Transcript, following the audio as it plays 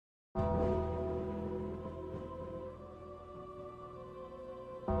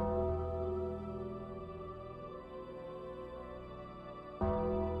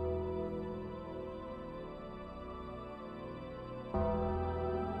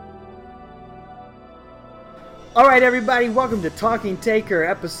All right, everybody, welcome to Talking Taker,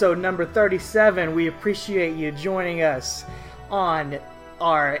 episode number 37. We appreciate you joining us on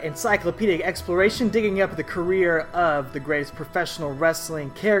our encyclopedic exploration, digging up the career of the greatest professional wrestling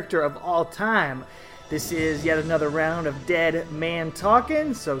character of all time. This is yet another round of Dead Man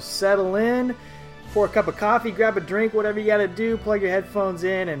Talking, so settle in, pour a cup of coffee, grab a drink, whatever you gotta do, plug your headphones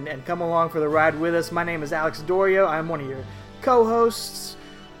in, and come along for the ride with us. My name is Alex Dorio. I'm one of your co-hosts,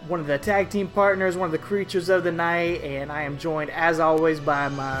 one of the tag team partners, one of the creatures of the night, and I am joined, as always, by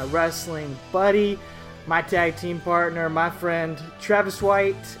my wrestling buddy, my tag team partner, my friend, Travis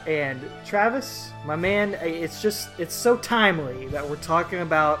White. And Travis, my man, it's so timely that we're talking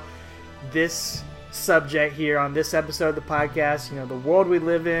about this subject here on this episode of the podcast. You know, the world we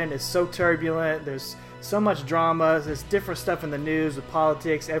live in is so turbulent. There's so much drama. There's different stuff in the news with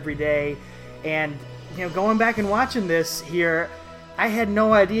politics every day. And, you know, going back and watching this here, I had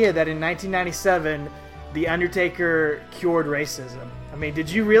no idea that in 1997, The Undertaker cured racism. I mean, did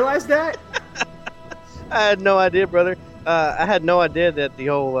you realize that? I had no idea, brother. I had no idea that the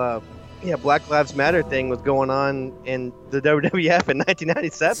whole Black Lives Matter thing was going on in the WWF in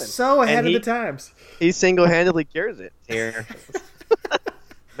 1997. So ahead of the times. He single-handedly cures it here.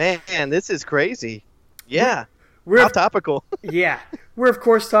 Man, this is crazy. Yeah. How topical. Yeah. We're, of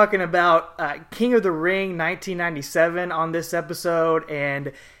course, talking about King of the Ring 1997 on this episode,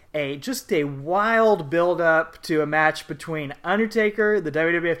 and just a wild build-up to a match between Undertaker, the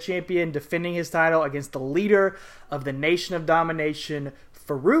WWF champion, defending his title against the leader of the Nation of Domination,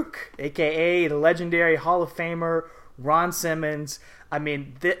 Farouk, a.k.a. the legendary Hall of Famer Ron Simmons. I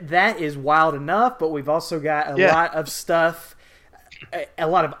mean, that is wild enough, but we've also got a lot of stuff, a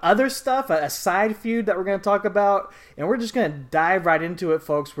lot of other stuff, a side feud that we're going to talk about, and we're just going to dive right into it,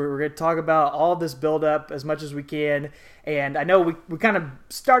 folks. We're going to talk about all this build-up as much as we can, and I know we kind of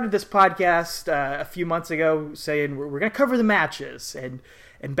started this podcast a few months ago saying we're going to cover the matches,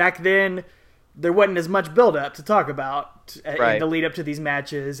 and back then there wasn't as much build-up to talk about in the lead-up to these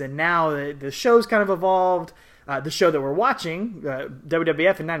matches, and now the show's kind of evolved. The show that we're watching,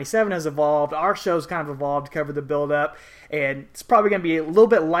 WWF in 97, has evolved. Our show's kind of evolved to cover the build-up. And it's probably going to be a little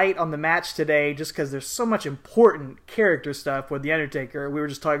bit light on the match today just because there's so much important character stuff with The Undertaker. We were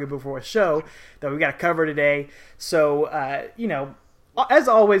just talking before a show that we got to cover today. So, as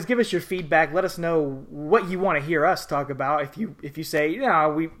always, give us your feedback. Let us know what you want to hear us talk about. If you say, we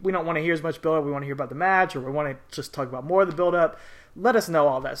don't want to hear as much build-up, we want to hear about the match, or we want to just talk about more of the build-up, let us know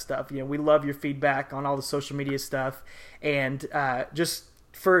all that stuff. We love your feedback on all the social media stuff. And just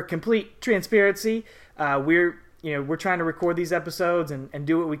for complete transparency, we're trying to record these episodes and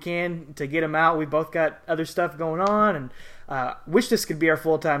do what we can to get them out. We both got other stuff going on, and wish this could be our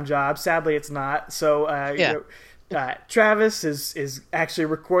full-time job. Sadly, it's not. So, Travis is actually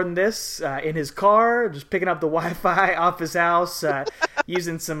recording this in his car, just picking up the Wi-Fi off his house,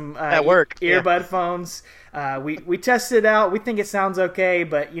 using some at work earbud phones. We tested it out. We think it sounds okay,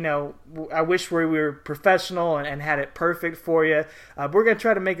 but I wish we were professional and had it perfect for you. We're gonna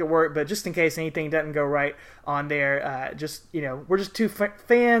try to make it work, but just in case anything doesn't go right on there, we're just two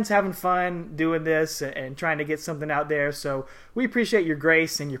fans having fun doing this and trying to get something out there. So we appreciate your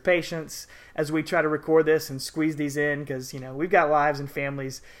grace and your patience as we try to record this and squeeze these in, because we've got lives and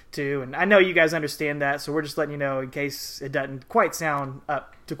families too, and I know you guys understand that. So we're just letting you know in case it doesn't quite sound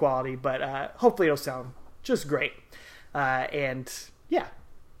up to quality, but hopefully it'll sound just great. And yeah,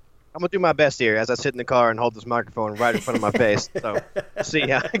 I'm gonna do my best here as I sit in the car and hold this microphone right in front of my face. So we'll see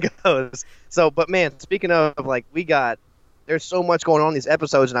how it goes. So, but man, speaking of, there's so much going on in these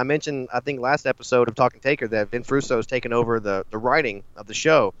episodes, and I mentioned, I think last episode of Talking Taker, that Vince Russo has taken over the writing of the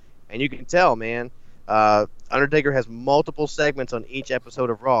show, and you can tell, man, Undertaker has multiple segments on each episode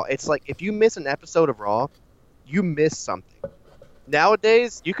of Raw. It's like if you miss an episode of Raw, you miss something.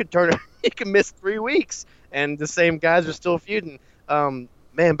 Nowadays, you can miss 3 weeks, and the same guys are still feuding.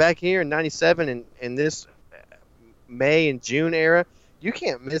 Man, back here in 97 and in this May and June era, you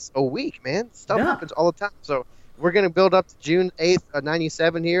can't miss a week, man. Stuff happens all the time. So we're going to build up to June 8th of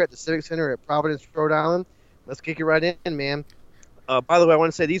 97 here at the Civic Center at Providence, Rhode Island. Let's kick it right in, man. By the way, I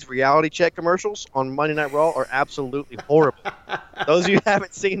want to say these reality check commercials on Monday Night Raw are absolutely horrible. Those of you who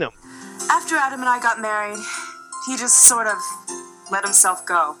haven't seen them. After Adam and I got married, he just sort of let himself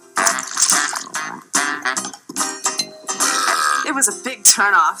go. It was a big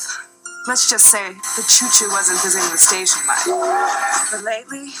turnoff. Let's just say the choo-choo wasn't visiting the station much. But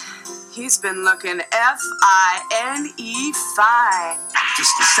lately, he's been looking F-I-N-E fine.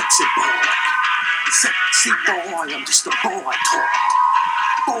 Just a sexy boy. Sexy boy, I'm just a boy toy.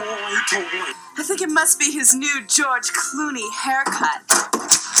 Boy toy. I think it must be his new George Clooney haircut.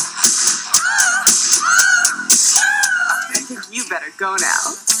 You better go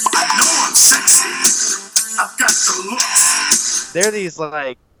now. I know I'm sexy. I've got the looks. They're these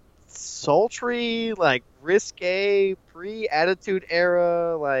like sultry, like risque, pre-attitude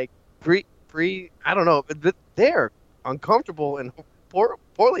era, like pre I don't know, but they're uncomfortable and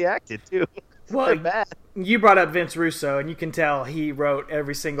poorly acted too. Well, They're bad. You brought up Vince Russo, and you can tell he wrote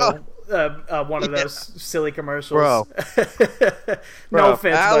every single one of those silly commercials. Bro. No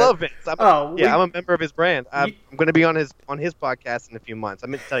offense. I love Vince. I'm a member of his brand. I'm going to be on his podcast in a few months. I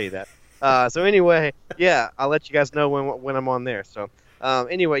meant to tell you that. So anyway, yeah, I'll let you guys know when I'm on there. So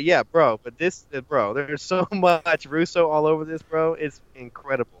anyway, yeah, bro. But there's so much Russo all over this, bro. It's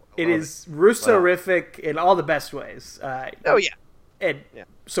incredible. It is Russo-rific in all the best ways. Oh yeah.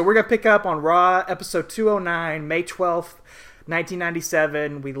 So we're going to pick up on Raw, episode 209, May 12th,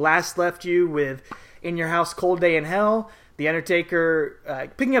 1997. We last left you with In Your House, Cold Day in Hell. The Undertaker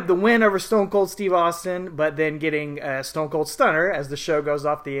picking up the win over Stone Cold Steve Austin, but then getting a Stone Cold Stunner as the show goes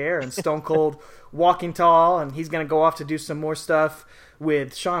off the air, and Stone Cold walking tall, and he's going to go off to do some more stuff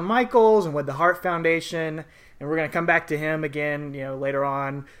with Shawn Michaels and with the Hart Foundation, and we're going to come back to him again, later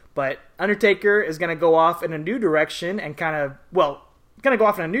on. But Undertaker is going to go off in a new direction and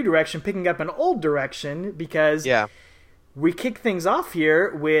picking up an old direction, because we kick things off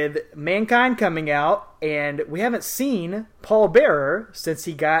here with Mankind coming out, and we haven't seen Paul Bearer since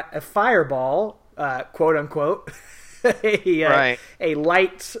he got a fireball, quote unquote, a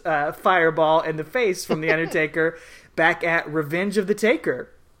light fireball in the face from The Undertaker back at Revenge of the Taker.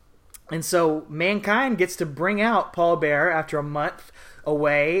 And so Mankind gets to bring out Paul Bearer after a month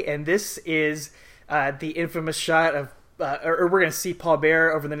away, and this is the infamous shot of we're going to see Paul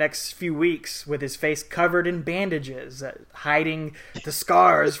Bearer over the next few weeks with his face covered in bandages, hiding the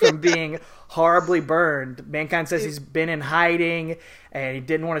scars from being horribly burned. Mankind says he's been in hiding and he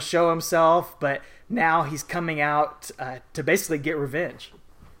didn't want to show himself, but now he's coming out to basically get revenge.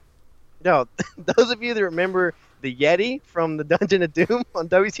 No, those of you that remember the Yeti from the Dungeon of Doom on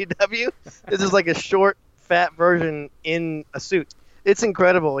WCW, this is like a short, fat version in a suit. It's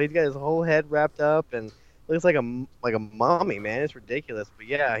incredible. He's got his whole head wrapped up and looks like a mummy, man. It's ridiculous. But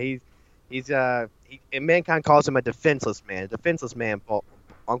yeah, and Mankind calls him a defenseless man.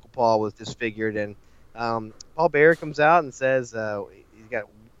 Uncle Paul was disfigured, and Paul Bearer comes out and says he's going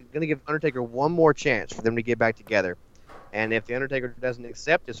to give Undertaker one more chance for them to get back together. And if the Undertaker doesn't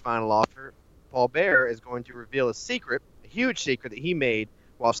accept his final offer, Paul Bearer is going to reveal a huge secret that he made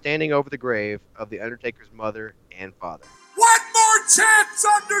while standing over the grave of the Undertaker's mother and father. One more chance,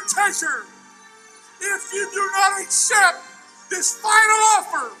 Undertaker! If you do not accept this final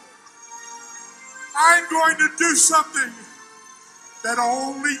offer, I'm going to do something that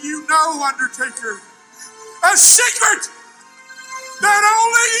only you know, Undertaker. A secret that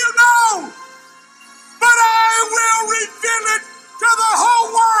only you know! But I will reveal it to the whole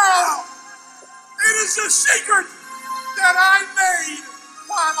world! It is a secret that I made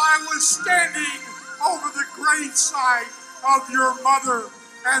while I was standing over the graveside of your mother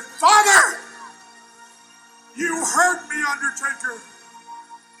and father! You heard me, Undertaker.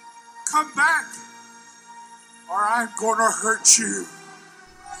 Come back, or I'm gonna hurt you.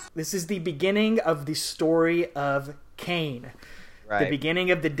 This is the beginning of the story of Kane. Right. The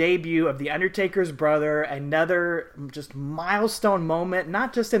beginning of the debut of The Undertaker's brother, another just milestone moment,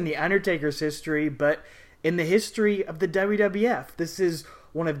 not just in The Undertaker's history, but in the history of the WWF. This is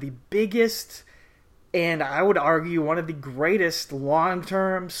one of the biggest, and I would argue one of the greatest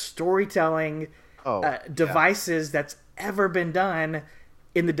long-term storytelling devices that's ever been done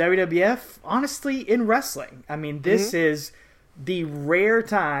in the WWF, honestly, in wrestling. I mean, this is the rare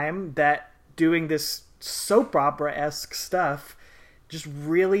time that doing this soap opera-esque stuff just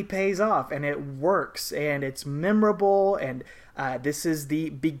really pays off, and it works, and it's memorable, and this is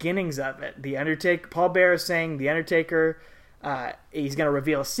the beginnings of it. The Undertaker, Paul Bearer saying The Undertaker, he's going to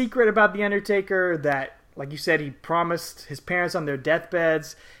reveal a secret about The Undertaker that, like you said, he promised his parents on their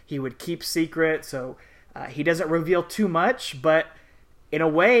deathbeds he would keep secret, so he doesn't reveal too much, but in a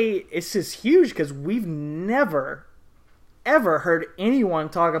way, it's just huge because we've never, ever heard anyone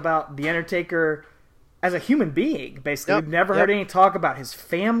talk about The Undertaker as a human being, basically. We've never heard any talk about his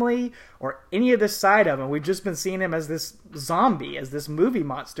family or any of this side of him. We've just been seeing him as this zombie, as this movie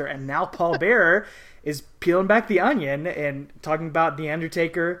monster, and now Paul Bearer is peeling back the onion and talking about The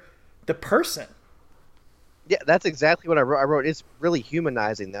Undertaker, the person. Yeah, that's exactly what I wrote. It's really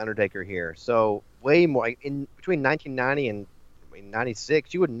humanizing The Undertaker here. So way more in between 1990 and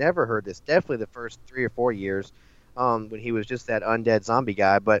 96, you would never heard this. Definitely the first 3 or 4 years when he was just that undead zombie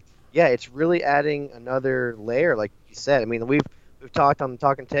guy. But yeah, it's really adding another layer, like you said. I mean, we've talked on the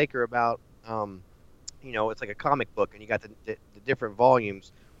Talking Taker about it's like a comic book, and you got the different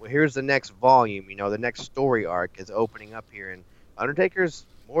volumes. Well, here's the next volume. The next story arc is opening up here, and Undertaker's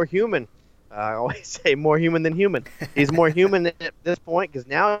more human. I always say more human than human. He's more human at this point because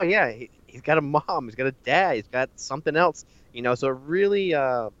now, he's got a mom, he's got a dad, he's got something else. So it really,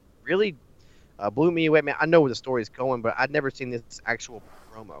 really blew me away. Man, I know where the story's going, but I'd never seen this actual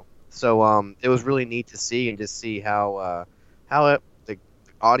promo. So it was really neat to see and just see how the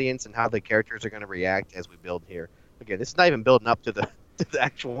audience and how the characters are going to react as we build here. Again, this is not even building up to the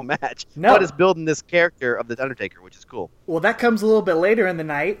actual match, but it's building this character of the Undertaker, which is cool. Well, that comes a little bit later in the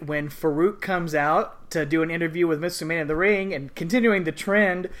night when Farouk comes out to do an interview with Mr. McMahon in the ring, and continuing the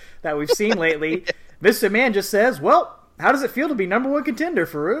trend that we've seen lately, Mr. McMahon just says, "Well, how does it feel to be number one contender,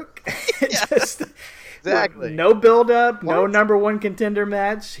 Farouk?" Exactly. No build-up, no number one contender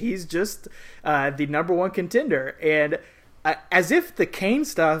match. He's just the number one contender. And as if the Kane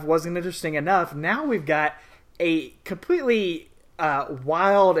stuff wasn't interesting enough, now we've got a completely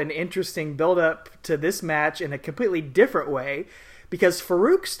wild and interesting build-up to this match in a completely different way, because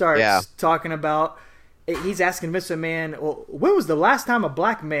Farouk starts talking about, he's asking Mr. McMahon, well, when was the last time a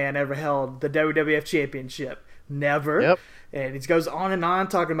black man ever held the WWF Championship? Never. Yep. And he goes on and on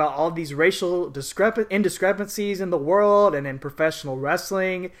talking about all these racial indiscrepancies in the world and in professional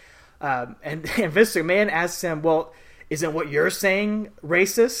wrestling. And Vince McMahon asks him, well, isn't what you're saying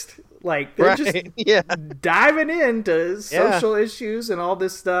racist? Like, they're just diving into social issues and all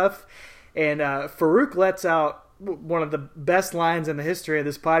this stuff. And Farouk lets out one of the best lines in the history of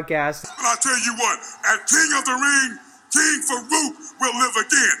this podcast. But I'll tell you what, at King of the Ring, King Farouk will live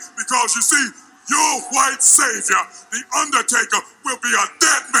again. Because you see, your white savior, the Undertaker, will be a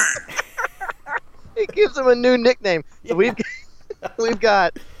dead man. He gives him a new nickname. So we've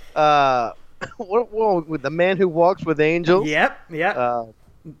got with the man who walks with angels. Yep.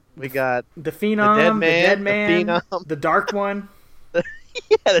 We got the Phenom, the Dead Man, the Dark One.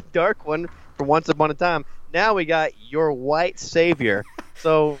 The Dark One from Once Upon a Time. Now we got your white savior.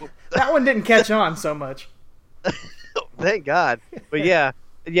 So that one didn't catch on so much. Thank God. But yeah.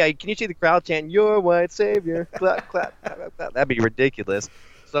 Can you see the crowd chanting, "Your white savior"? Clap, clap, clap, clap. That'd be ridiculous.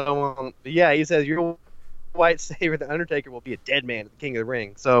 So he says, "Your white savior, the Undertaker, will be a dead man at the King of the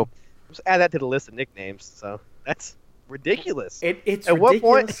Ring." So just add that to the list of nicknames. So that's ridiculous. It's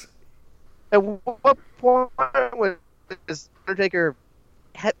ridiculous. At what point was Undertaker?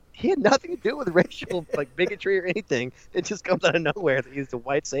 He had nothing to do with racial bigotry or anything. It just comes out of nowhere that he's the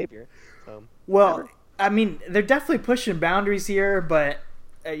white savior. I mean, they're definitely pushing boundaries here, but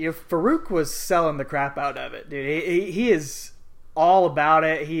Farouk was selling the crap out of it, dude. He is all about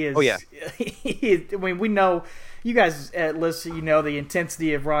it. He is. Oh yeah. I mean, we know, you guys listen. You know the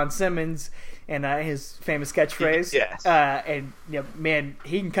intensity of Ron Simmons and his famous catchphrase. Yes. And man,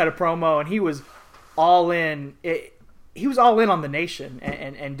 he can cut a promo, and he was all in. He was all in on the Nation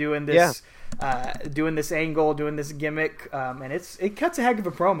and doing this. Doing this angle, doing this gimmick, and it cuts a heck of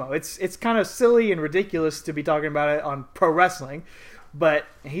a promo. It's kind of silly and ridiculous to be talking about it on pro wrestling, but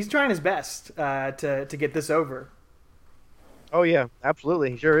he's trying his best to get this over. Oh yeah,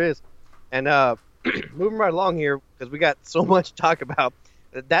 absolutely, he sure is. And moving right along here, because we got so much to talk about.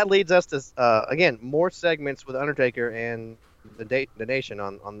 That leads us to again more segments with Undertaker and the Nation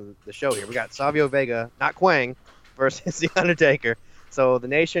on the show here. We got Savio Vega, not Quang, versus the Undertaker. So the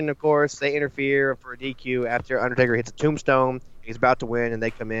Nation, of course, they interfere for a DQ after Undertaker hits a tombstone. He's about to win, and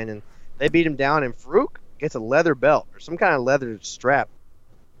they come in and they beat him down. And Farouk gets a leather belt or some kind of leather strap.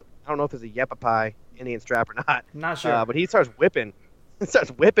 I don't know if it's a Yavapai Indian strap or not. Not sure. But he starts whipping.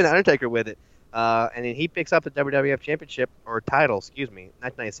 Undertaker with it. And then he picks up the WWF Championship, or title,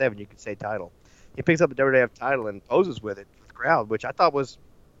 1997, you could say title. He picks up the WWF title and poses with it for the crowd, which I thought was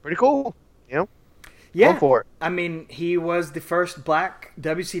pretty cool, Yeah, Go for it. I mean, he was the first black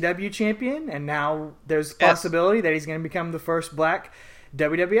WCW champion, and now there's a possibility that he's going to become the first black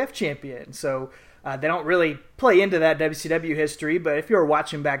WWF champion. So they don't really play into that WCW history, but if you were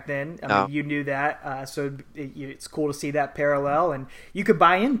watching back then, I mean, you knew that. So it's cool to see that parallel, and you could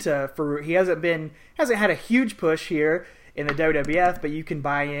buy into Farouk. He hasn't had a huge push here in the WWF, but you can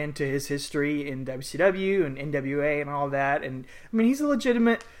buy into his history in WCW and NWA and all that. And I mean, he's a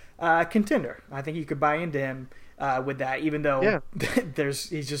legitimate contender. I think you could buy into him with that, even though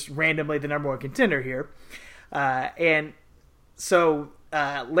he's just randomly the number one contender here. And so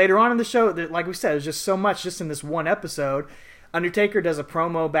later on in the show, like we said, there's just so much just in this one episode. Undertaker does a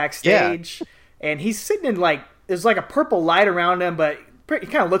promo backstage, and he's sitting in there's a purple light around him, but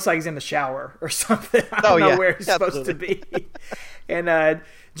it kind of looks like he's in the shower or something. I don't know where he's supposed to be. And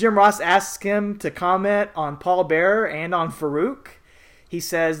Jim Ross asks him to comment on Paul Bearer and on Farouk. he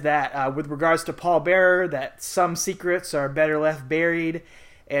says that with regards to Paul Bearer, that some secrets are better left buried.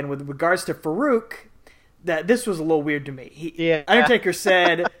 And with regards to Farouk, that this was a little weird to me. Undertaker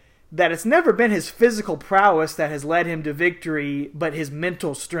said that it's never been his physical prowess that has led him to victory, but his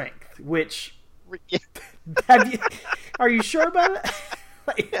mental strength, which... are you sure about it?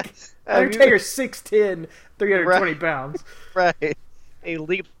 Like, Undertaker's 6'10", 320 pounds. Right. He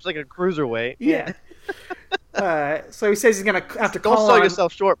leaps like a cruiserweight. Yeah. So he says he's going to have to call Don't sell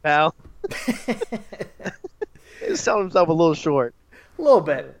yourself short, pal. He's selling himself a little short. A little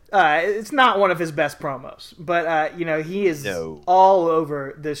bit. It's not one of his best promos, but he is all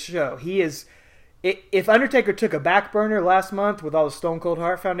over this show. He is. If Undertaker took a back burner last month with all the Stone Cold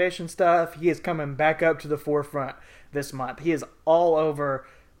Heart Foundation stuff, he is coming back up to the forefront this month. He is all over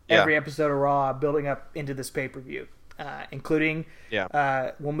every episode of Raw, building up into this pay-per-view, including.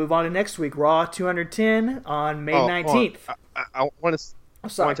 We'll move on to next week, Raw 210 on May 19th. I want to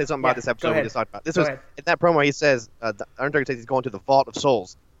say something about this episode we just talked about. In that promo, he says Undertaker says he's going to the Vault of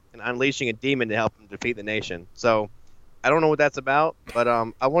Souls and unleashing a demon to help him defeat the nation. So I don't know what that's about, but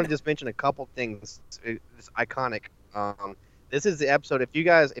I want to just mention a couple things. It's iconic. This is the episode. If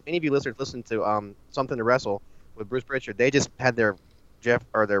any of you listeners listen to Something to Wrestle with Bruce Pritchard, they just had their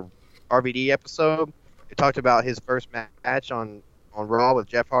RVD episode. They talked about his first match on Raw with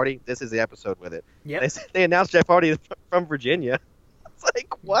Jeff Hardy. This is the episode with it. Yep. They announced Jeff Hardy from Virginia. It's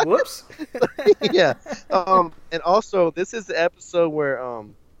like, what? Whoops. Yeah. And also, this is the episode where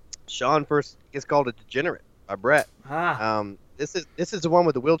Shawn first gets called a degenerate by Brett. This is the one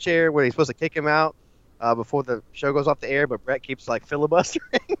with the wheelchair where he's supposed to kick him out before the show goes off the air, but Brett keeps like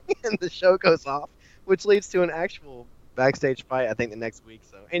filibustering and the show goes off, which leads to an actual backstage fight, I think, the next week.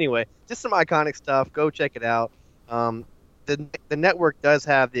 So anyway, just some iconic stuff. Go check it out. The network does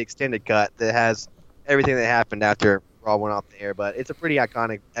have the extended cut that has everything that happened after Raw went off the air, but it's a pretty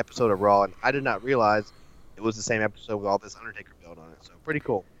iconic episode of Raw, and I did not realize it was the same episode with all this Undertaker build on it. So pretty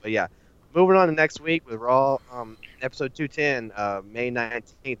cool. But yeah, moving on to next week with Raw, episode 210, May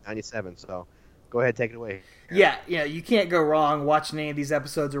 19th, 97. So go ahead, take it away. Yeah, you can't go wrong watching any of these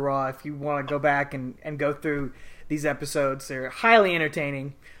episodes of Raw. If you want to go back and go through these episodes, they're highly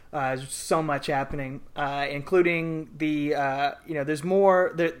entertaining. There's so much happening, including there's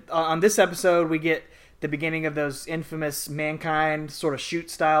more. On this episode, we get the beginning of those infamous Mankind sort of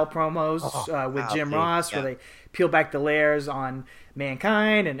shoot-style promos with Jim Ross, where they peel back the layers on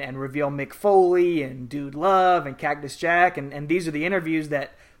Mankind and reveal Mick Foley and Dude Love and Cactus Jack, and these are the interviews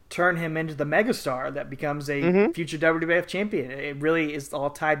that turn him into the megastar that becomes a future WWF champion. It really is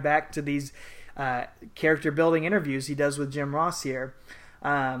all tied back to these character-building interviews he does with Jim Ross here.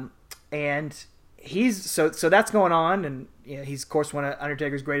 And he's so that's going on, and he's of course one of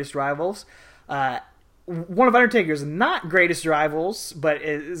Undertaker's greatest rivals. One of Undertaker's not greatest rivals, but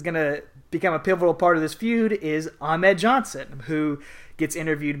is going to become a pivotal part of this feud, is Ahmed Johnson, who gets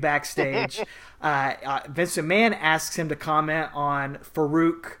interviewed backstage. Vince McMahon asks him to comment on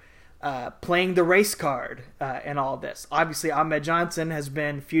Farouk playing the race card and all of this. Obviously, Ahmed Johnson has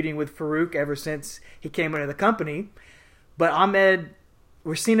been feuding with Farouk ever since he came into the company, but Ahmed,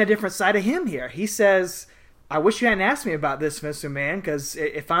 we're seeing a different side of him here. He says, I wish you hadn't asked me about this, Mr. Man, because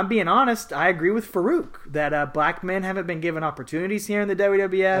if I'm being honest, I agree with Farouk that black men haven't been given opportunities here in the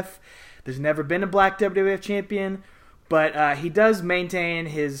WWF. There's never been a black WWF champion, but he does maintain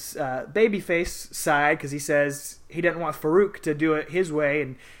his babyface side because he says he doesn't want Farouk to do it his way,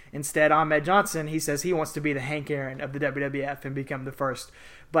 and instead Ahmed Johnson, he says he wants to be the Hank Aaron of the WWF and become the first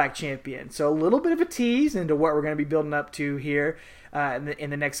black champion. So a little bit of a tease into what we're going to be building up to here in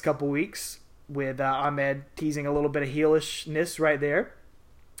the next couple weeks, with Ahmed teasing a little bit of heelishness right there.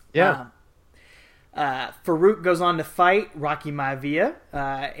 Yeah. Farouk goes on to fight Rocky Maivia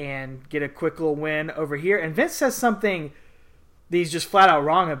and get a quick little win over here. And Vince says something that he's just flat out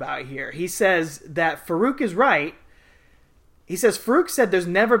wrong about here. He says that Farouk is right. He says Farouk said there's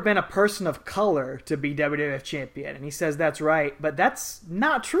never been a person of color to be WWF champion. And he says that's right, but that's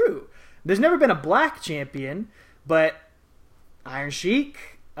not true. There's never been a black champion, but Iron Sheik,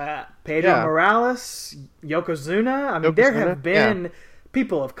 Pedro Morales, Yokozuna. I mean, there have been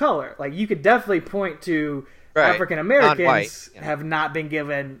people of color. Like, you could definitely point to African Americans have not been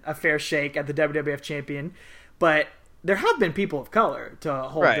given a fair shake at the WWF champion, but there have been people of color to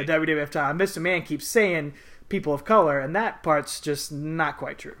hold the WWF title. Mr. Man keeps saying people of color, and that part's just not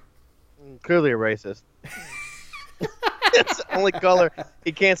quite true. Clearly a racist. It's the only color.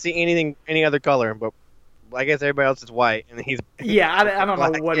 He can't see any other color, but I guess everybody else is white, and he's I don't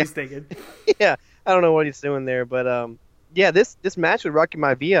know what he's thinking. Yeah, I don't know what he's doing there, but this match with Rocky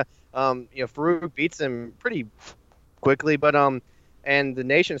Maivia, Farouk beats him pretty quickly, but and the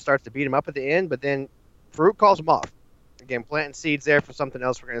Nation starts to beat him up at the end, but then Farouk calls him off. Again, planting seeds there for something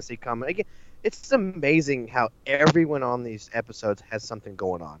else we're going to see coming. Again, it's amazing how everyone on these episodes has something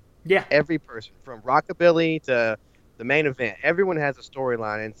going on. Yeah. Every person, from Rockabilly to the main event, everyone has a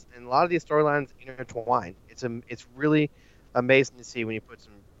storyline, and a lot of these storylines intertwine. It's really amazing to see when you put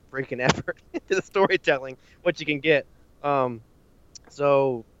some freaking effort into the storytelling, what you can get. Speaking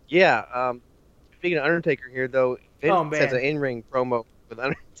of Undertaker here, though, Vince has an in-ring promo with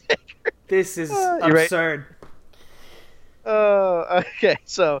Undertaker. This is absurd. Okay,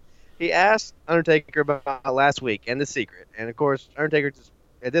 so he asked Undertaker about last week and the secret, and of course, Undertaker just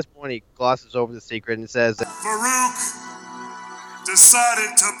at this point he glosses over the secret and says that Farouk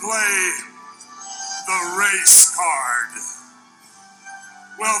decided to play the race card.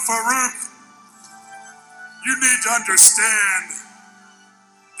 Well, Farouk, you need to understand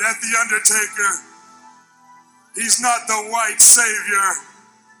that the Undertaker, he's not the white savior,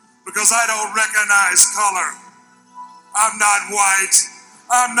 because I don't recognize color. I'm not white.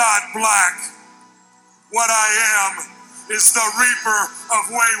 I'm not black. What I am is the reaper of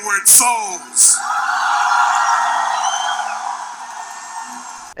wayward souls.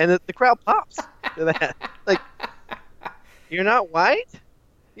 And the crowd pops to that. Like, you're not white?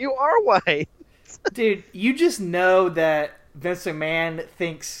 You are white. Dude, you just know that Vince McMahon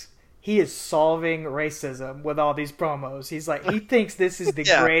thinks he is solving racism with all these promos. He thinks this is the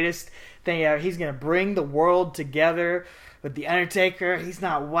greatest thing ever. He's going to bring the world together with The Undertaker. He's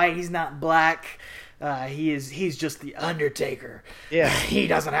not white. He's not black. He's just The Undertaker. Yeah. He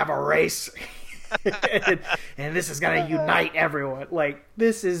doesn't have a race. and this is going to unite everyone. Like,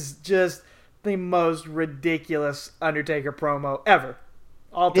 this is just the most ridiculous Undertaker promo ever.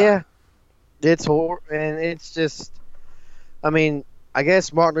 All time. Yeah. It's horrible. And it's just, I mean, I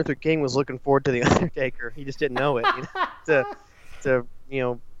guess Martin Luther King was looking forward to The Undertaker. He just didn't know it, to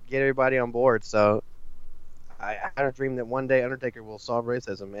get everybody on board. So I had a dream that one day Undertaker will solve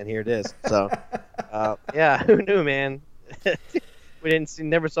racism, and here it is. So, who knew, man? We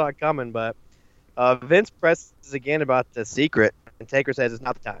never saw it coming. But Vince presses again about the secret, and Taker says it's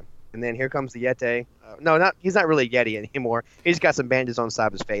not the time. And then here comes the Yeti. He's not really a Yeti anymore. He's got some bandages on the side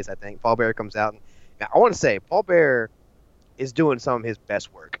of his face, I think. Paul Bearer comes out. And I want to say, Paul Bearer is doing some of his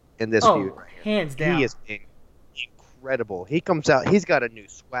best work in this feud right here. Hands down. He is incredible. He comes out, he's got a new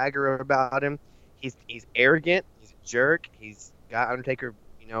swagger about him. He's arrogant, he's a jerk, he's got Undertaker,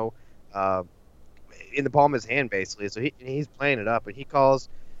 in the palm of his hand basically. So he's playing it up, and he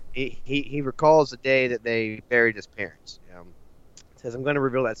recalls the day that they buried his parents. Says, I'm going to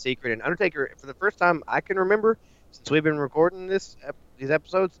reveal that secret. And Undertaker, for the first time I can remember since we've been recording these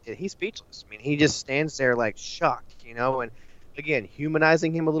episodes, he's speechless. I mean, he just stands there like shocked, and again,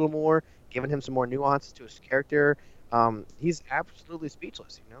 humanizing him a little more, giving him some more nuance to his character. He's absolutely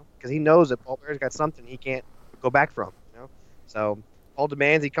speechless, because he knows that Paul Bearer's got something he can't go back from, So Paul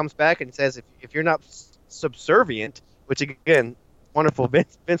demands, he comes back and says, if you're not subservient, which again, wonderful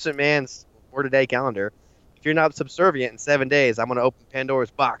Vince McMahon's word of day calendar, if you're not subservient in 7 days, I'm going to open Pandora's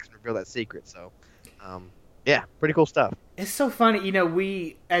box and reveal that secret. So, pretty cool stuff. It's so funny,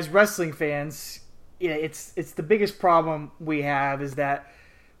 we as wrestling fans, it's the biggest problem we have is that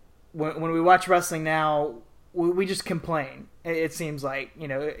when we watch wrestling now, we just complain. It seems like,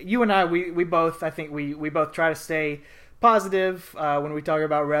 you and I, we both, I think we both try to stay positive when we talk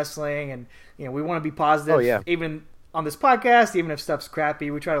about wrestling, and we want to be positive. Oh, yeah. Even on this podcast, even if stuff's crappy,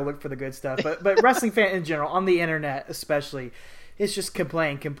 we try to look for the good stuff. But wrestling fan in general, on the internet especially, it's just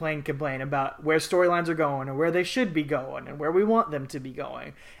complain about where storylines are going and where they should be going and where we want them to be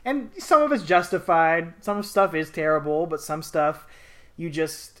going. And some of it's justified. Some stuff is terrible, but some stuff you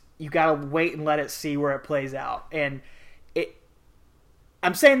gotta wait and let it see where it plays out. And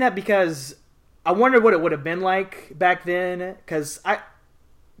I'm saying that because I wonder what it would have been like back then. Because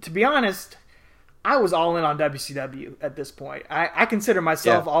to be honest, I was all in on WCW at this point. I consider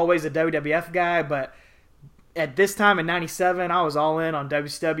myself always a WWF guy, but at this time in '97, I was all in on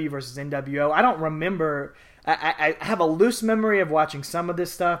WCW versus NWO. I don't remember. I have a loose memory of watching some of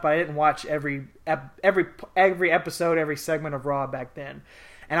this stuff, but I didn't watch every episode, every segment of Raw back then.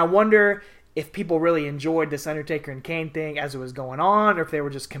 And I wonder if people really enjoyed this Undertaker and Kane thing as it was going on, or if they were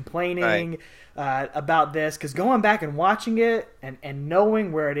just complaining about this. Because going back and watching it and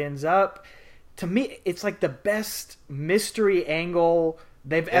knowing where it ends up, to me, it's like the best mystery angle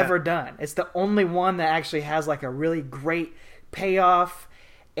they've ever done. It's the only one that actually has like a really great payoff,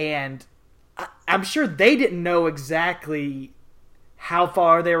 and I'm sure they didn't know exactly how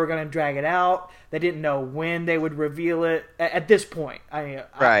far they were going to drag it out. They didn't know when they would reveal it at this point.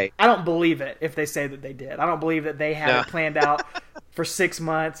 I don't believe it if they say that they did. I don't believe that they had it planned out for 6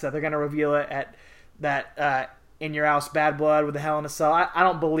 months, that they're going to reveal it at that In Your House Bad Blood with the Hell in a Cell. I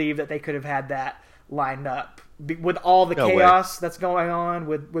don't believe that they could have had that lined up with all the chaos that's going on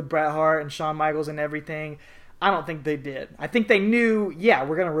with Bret Hart and Shawn Michaels and everything. I don't think they did. I think they knew,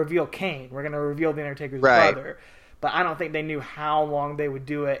 we're going to reveal Kane. We're going to reveal The Undertaker's brother. But I don't think they knew how long they would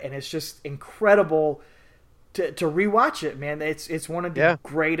do it. And it's just incredible to rewatch it, man. It's one of the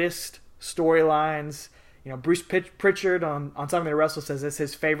greatest storylines. You know, Bruce Pritchard on Something to Wrestle says it's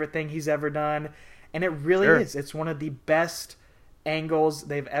his favorite thing he's ever done. And it really is. It's one of the best angles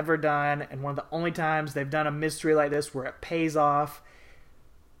they've ever done. And one of the only times they've done a mystery like this where it pays off.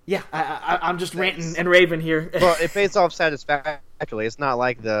 Yeah, I'm just ranting and raving here. Well, it pays off satisfactorily. It's not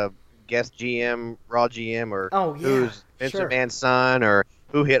like the guest GM, Raw GM, or who's Vince McMahon's son, or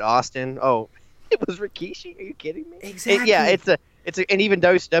who hit Austin. Oh, it was Rikishi. Are you kidding me? Exactly. It's and even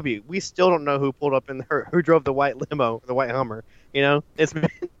WCW, we still don't know who pulled up in who drove the white limo, the white Hummer. You know, it's been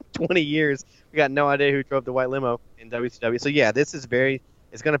 20 years. We got no idea who drove the white limo in WCW. So yeah, this is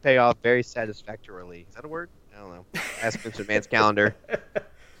it's going to pay off very satisfactorily. Is that a word? I don't know. Ask Vince McMahon's calendar.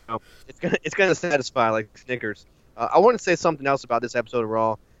 It's gonna satisfy like Snickers. I want to say something else about this episode of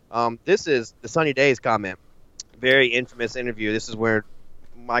Raw. This is the Sunny Days comment. Very infamous interview. This is where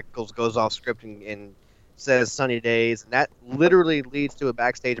Michaels goes off script and says Sunny Days, and that literally leads to a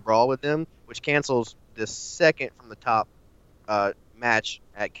backstage brawl with them, which cancels the second from the top match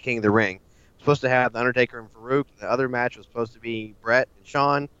at King of the Ring. Supposed to have the Undertaker and Farouk. The other match was supposed to be Bret and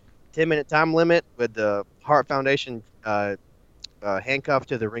Shawn. 10-minute time limit with the Hart Foundation handcuffed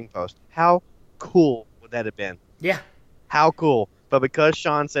to the ring post. How cool would that have been? Yeah. How cool. But because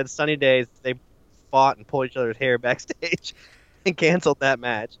Shawn said Sunny Days, they fought and pulled each other's hair backstage and canceled that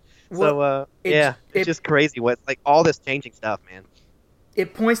match. Well, so, it's just crazy. Like all this changing stuff, man.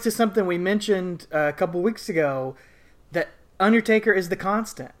 It points to something we mentioned a couple weeks ago, that Undertaker is the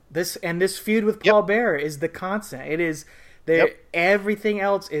constant. This feud with Paul Bearer is the constant. It is everything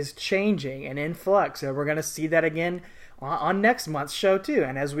else is changing and in flux, and we're going to see that again on next month's show too.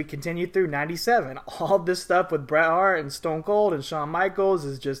 And as we continue through 97, all this stuff with Bret Hart and Stone Cold and Shawn Michaels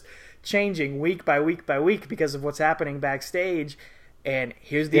is just changing week by week by week because of what's happening backstage. And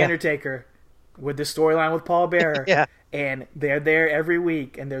here's the Undertaker with the storyline with Paul Bearer. And they're there every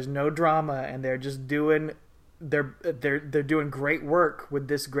week, and there's no drama, and they're just doing they're doing great work with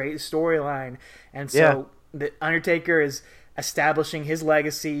this great storyline. And so the Undertaker is establishing his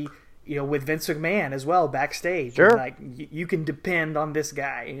legacy, you know, with Vince McMahon as well backstage. Sure. And like you can depend on this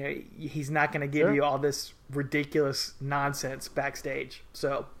guy. You know, he's not going to give you all this ridiculous nonsense backstage.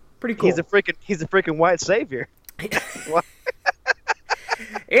 So pretty cool. He's a freaking white savior.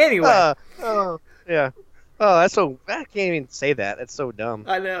 Anyway. That's so. I can't even say that. That's so dumb.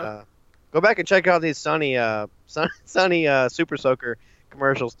 I know. Go back and check out these Sunny Super Soaker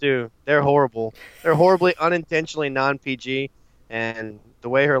commercials too. They're horrible. They're horribly unintentionally non-PG, and the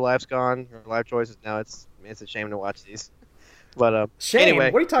way her life's gone, her life choices now, it's a shame to watch these. But shame.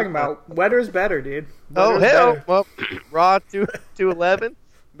 Anyway, what are you talking about? Wetter's better, dude. Wetter's better. Well, Raw 211,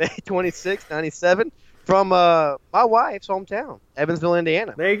 May 26, 97, from my wife's hometown, Evansville,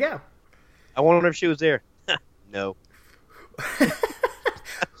 Indiana. There you go. I wonder if she was there. No.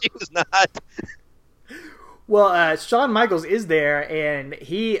 She was not. Well, Shawn Michaels is there, and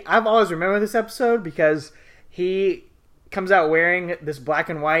I've always remembered this episode because he comes out wearing this black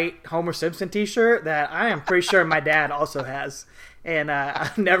and white Homer Simpson t-shirt that I am pretty sure my dad also has. And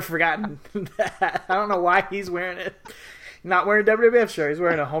I've never forgotten that. I don't know why he's wearing it. Not wearing a WWF shirt. He's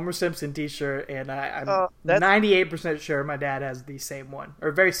wearing a Homer Simpson t-shirt, and I'm 98% sure my dad has the same one, or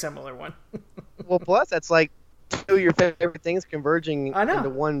a very similar one. Well, plus, that's like two of your favorite things converging into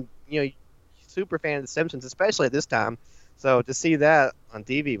one, you know, super fan of The Simpsons, especially at this time. So to see that on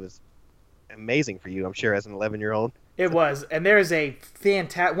TV was amazing for you, I'm sure, as an 11-year-old. It was. And there is a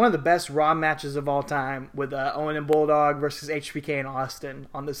one of the best Raw matches of all time with Owen and Bulldog versus HBK and Austin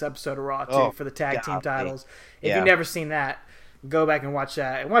on this episode of Raw, too, for the tag team titles. If you've never seen that, go back and watch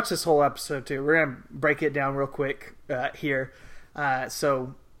that. And watch this whole episode, too. We're going to break it down real quick here.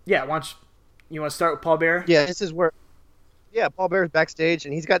 So, yeah, you want to start with Paul Bearer? Yeah, this is where... Yeah, Paul Bearer's backstage,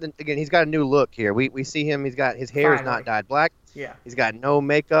 and he's got a new look here. We see him. His hair is not dyed black. Yeah. He's got no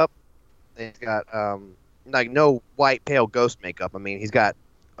makeup. He's got like no white pale ghost makeup. I mean, he's got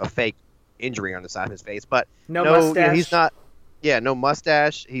a fake injury on the side of his face, but no mustache. You know, he's not. Yeah, no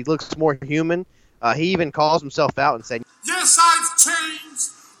mustache. He looks more human. He even calls himself out and said, "Yes, I've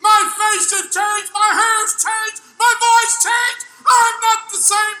changed. My face has changed. My hair's changed. My voice changed. I'm not the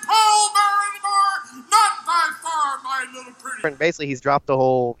same Paul Bearer anymore. Not by far, my little pretty." Basically, he's dropped the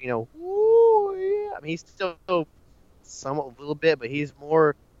whole, you know, ooh, yeah. I mean, he's still somewhat a little bit, but he's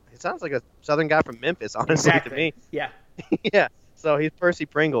more. He sounds like a Southern guy from Memphis, honestly, to me. Yeah. Yeah. So he's Percy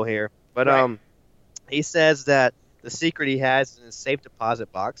Pringle here, but Right. he says that the secret he has is in his safe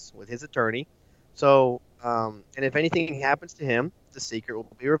deposit box with his attorney. So, and if anything happens to him, the secret will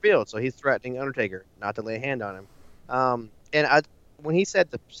be revealed. So he's threatening Undertaker not to lay a hand on him. When he said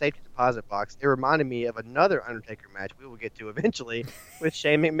the safety deposit box, it reminded me of another Undertaker match we will get to eventually with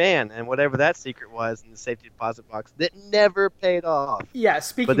Shane McMahon and whatever that secret was in the safety deposit box that never paid off. Yeah, But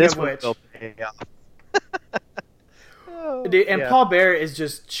speaking this of one which, will pay off. dude, and Yeah. Paul Bearer is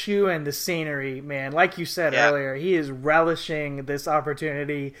just chewing the scenery, man. Like you said Yeah. earlier, he is relishing this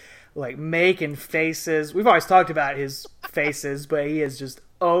opportunity, like making faces. We've always talked about his faces, but he is just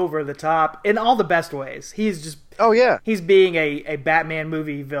over the top in all the best ways. He's just Oh yeah. he's being a Batman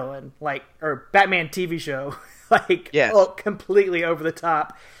movie villain, or Batman TV show, Yes. completely over the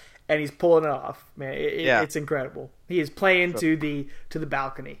top, and he's pulling it off, man. Yeah. It's incredible. He is playing to the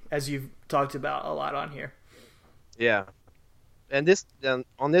balcony, as you've talked about a lot on here. Yeah, and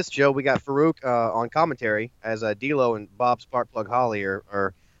on this show we got Farouk on commentary as D'Lo and Bob Sparkplug Holly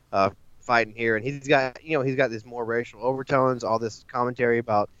are fighting here, and he's got this more racial overtones, all this commentary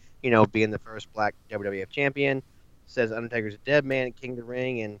about being the first black WWF champion. Says Undertaker's a dead man at King of the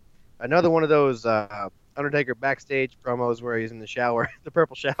Ring, and another one of those Undertaker backstage promos where he's in the shower, the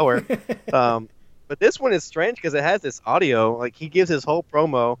purple shower. But this one is strange because it has this audio, like he gives his whole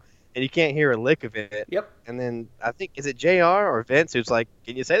promo. And you can't hear a lick of it. Yep. And then I think, is it JR or Vince who's like,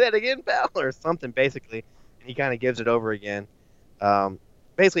 can you say that again, pal? Or something, basically. And he kind of gives it over again.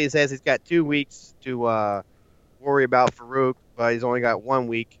 Basically, he says he's got 2 weeks to worry about Farouk, but he's only got 1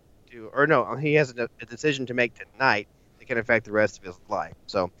 week he has a decision to make tonight that can affect the rest of his life.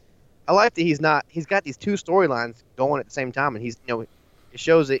 So I like that he's got these two storylines going at the same time, and it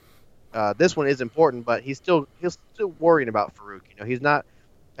shows that this one is important, but he's still worrying about Farouk. He's not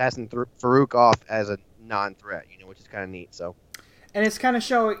passing Farouk off as a non-threat, which is kind of neat. So, and it's kind of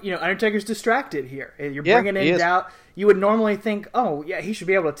showing, Undertaker's distracted here. You're Yeah, bringing he in is. doubt. You would normally think, oh yeah, he should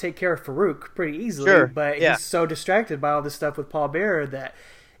be able to take care of Farouk pretty easily, Sure, but yeah. he's so distracted by all this stuff with Paul Bearer that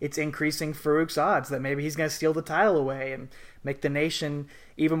it's increasing Farouk's odds that maybe he's going to steal the title away and make the nation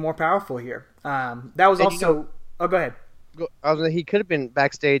even more powerful here. That was And also. Oh, go ahead. he could have been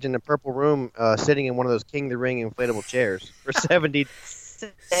backstage in the purple room, sitting in one of those King of the Ring inflatable chairs for $70.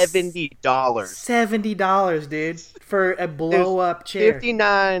 $70, dude, for a blow up chair.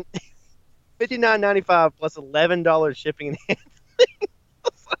 $59.95 plus $11 shipping and handling. I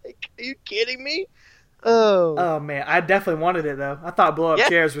was like, are you kidding me? Oh man, I definitely wanted it though. I thought blow up Yeah.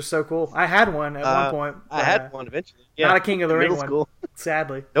 chairs were so cool. I had one at one point. I had one eventually. Yeah, Not a King of the in Ring middle school. one,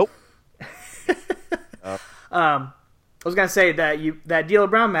 sadly. Nope. I was gonna say that D'Lo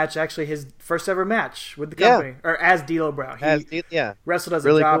Brown match, actually his first ever match with the company, or as D'Lo Brown. He wrestled as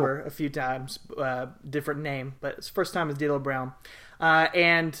Really a jobber a few times, different name, but it's first time as D'Lo Brown.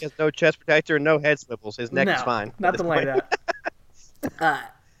 And He has no chest protector and no head swivels. His neck is fine. at nothing this like point.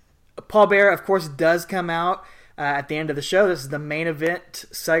 that. Paul Bearer, of course, does come out at the end of the show. This is the main event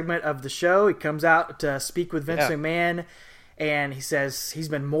segment of the show. He comes out to speak with Vince Yeah. McMahon, and he says he's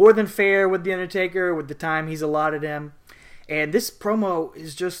been more than fair with The Undertaker with the time he's allotted him. And this promo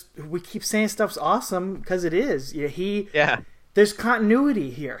is just, we keep saying stuff's awesome because it is. There's continuity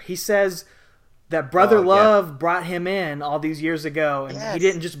here. He says that Brother Love brought him in all these years ago, and he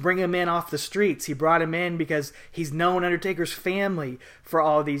didn't just bring him in off the streets. He brought him in because he's known Undertaker's family for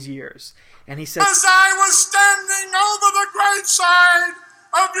all these years. And he says, As I was standing over the graveside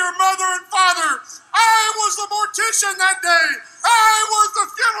of your mother and father, I was the mortician that day. I was the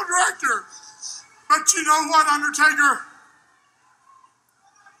funeral director. But you know what, Undertaker?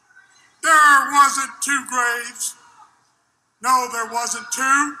 There wasn't two graves. No, there wasn't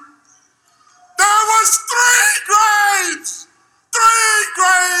two. There was three graves! 3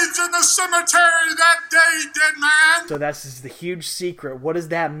 graves in the cemetery that day, dead man! so that's just the huge secret. What does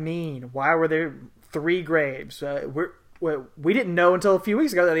that mean? Why were there 3 graves? We didn't know until a few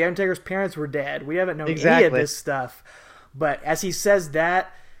weeks ago that The Undertaker's parents were dead. We haven't known any of this stuff. But as he says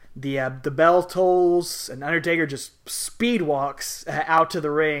that, the bell tolls, and Undertaker just speed walks out to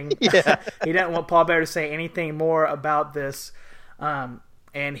the ring. Yeah. He didn't want Paul Bearer to say anything more about this. And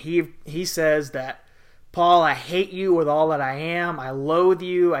he says that, Paul, I hate you with all that I am. I loathe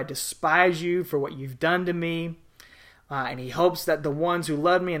you. I despise you for what you've done to me. And he hopes that the ones who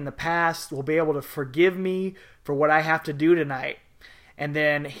loved me in the past will be able to forgive me for what I have to do tonight. And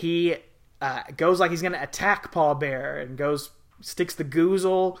then he goes like he's going to attack Paul Bearer and sticks the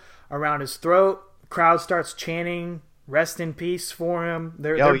goozle around his throat. The crowd starts chanting, rest in peace for him.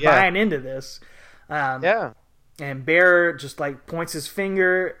 They're buying into this. And Bear just like points his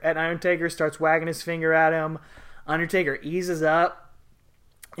finger at Undertaker, starts wagging his finger at him. Undertaker eases up,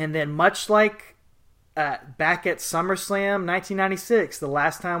 and then much like back at SummerSlam 1996, the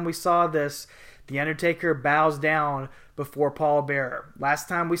last time we saw this, the Undertaker bows down before Paul Bearer. Last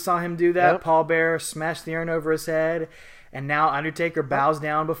time we saw him do that, Paul Bearer smashed the urn over his head, and now Undertaker bows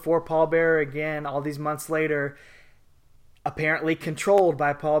down before Paul Bearer again all these months later, apparently controlled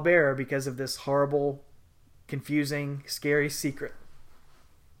by Paul Bearer because of this horrible, confusing, scary secret.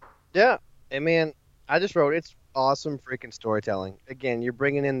 Yeah, and man, I just wrote, it's awesome freaking storytelling. Again, you're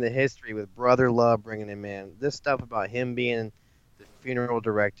bringing in the history with Brother Love, bringing in, man, this stuff about him being the funeral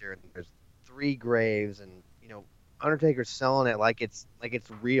director, and there's 3 graves, and Undertaker's selling it like it's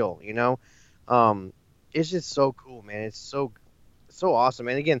real. It's just so cool, man. It's so awesome.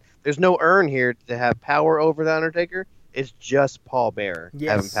 And again, there's no urn here to have power over the Undertaker. It's just Paul Bearer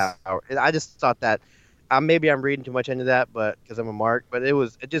having power. I just thought that. Maybe I'm reading too much into that, but because I'm a mark. But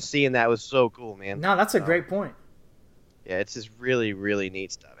just seeing that was so cool, man. No, that's a great point. Yeah, it's just really, really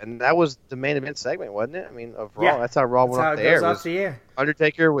neat stuff. And that was the main event segment, wasn't it? I mean, of Raw. Yeah, that's how Raw went off the air.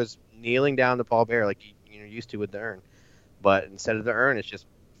 Undertaker was kneeling down to Paul Bearer like he used to with the urn. But instead of the urn, it's just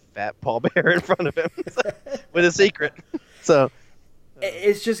fat Paul Bearer in front of him with a secret. So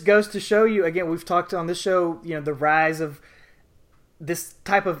it just goes to show you, again, we've talked on this show, the rise of this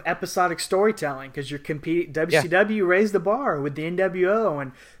type of episodic storytelling, because you're competing. WCW raised the bar with the NWO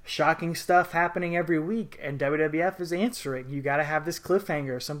and shocking stuff happening every week, and WWF is answering. You got to have this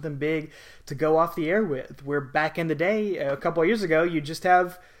cliffhanger, something big to go off the air with. Where back in the day, a couple of years ago, you just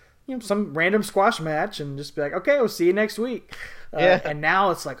have some random squash match and just be like, okay, we'll see you next week. And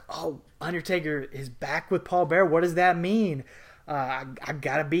now it's like, oh, Undertaker is back with Paul Bearer. What does that mean? I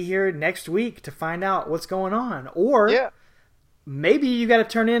got to be here next week to find out what's going on. Or maybe you got to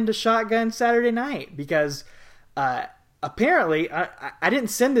turn into Shotgun Saturday Night, because apparently I didn't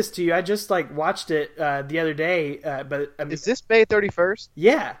send this to you. I just watched it the other day. But I mean, is this May 31st?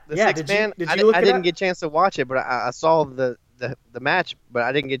 Yeah, the yeah. Did you look I didn't get a chance to watch it, but I saw the match, but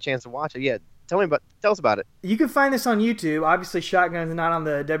I didn't get a chance to watch it yet. Tell us about it. You can find this on YouTube. Obviously, Shotgun's not on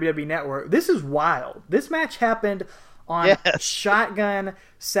the WWE Network. This is wild. This match happened on Shotgun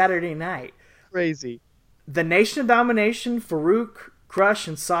Saturday Night. Crazy. The Nation of Domination, Farouk, Crush,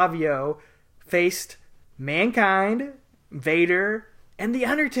 and Savio faced Mankind, Vader, and The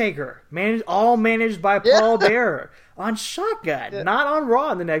Undertaker. All managed by Paul Bearer on Shotgun. Not on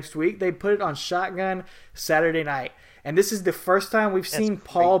Raw the next week. They put it on Shotgun Saturday Night. And this is the first time we've seen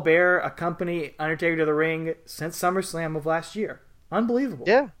Paul Bearer accompany Undertaker to the ring since SummerSlam of last year. Unbelievable.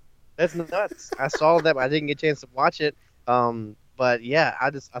 Yeah, that's nuts. I saw that, but I didn't get a chance to watch it. But yeah,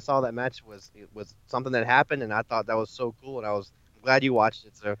 I saw that match was something that happened, and I thought that was so cool, and I was glad you watched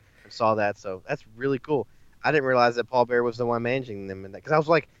it, so I saw that. So that's really cool. I didn't realize that Paul Bearer was the one managing them in that, because I was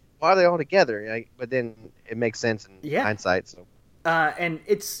like, why are they all together? But then it makes sense in hindsight. So. And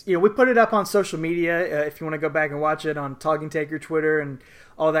it's, we put it up on social media if you want to go back and watch it on Talking Taker Twitter and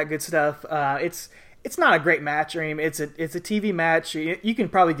all that good stuff. It's not a great match. I mean, it's a TV match. You can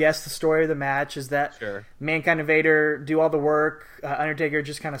probably guess the story of the match is that Mankind and Vader do all the work. Undertaker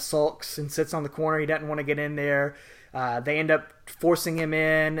just kind of sulks and sits on the corner. He doesn't want to get in there. They end up forcing him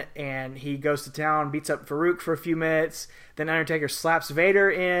in, and he goes to town, beats up Farouk for a few minutes. Then Undertaker slaps Vader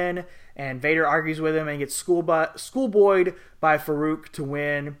in, and Vader argues with him and gets schoolboyed by Farouk to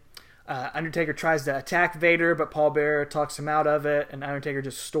win. Undertaker tries to attack Vader, but Paul Bearer talks him out of it, and Undertaker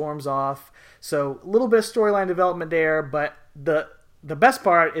just storms off. So a little bit of storyline development there, but the best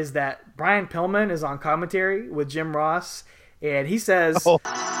part is that Brian Pillman is on commentary with Jim Ross, and he says, You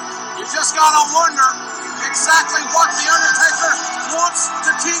just gotta wonder exactly what The Undertaker wants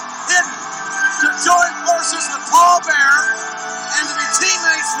to keep hidden. To join forces with Paul Bearer and to be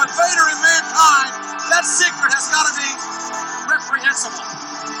teammates with Vader and Mankind, that secret has got to be reprehensible.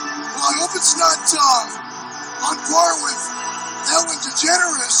 Well, I hope it's not on par with Ellen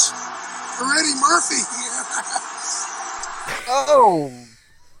DeGeneres or Eddie Murphy.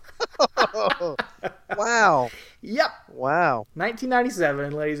 Wow. Yep. Wow.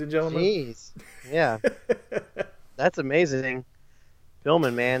 1997, ladies and gentlemen. Jeez. Yeah. That's amazing.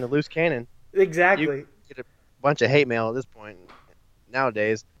 Pillman, man, the loose cannon. Exactly. You get a bunch of hate mail at this point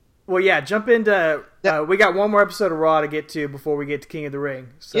nowadays. Well, yeah, jump into... we got one more episode of Raw to get to before we get to King of the Ring.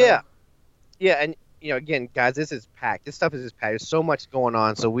 So. Yeah. Yeah, and, again, guys, this is packed. This stuff is just packed. There's so much going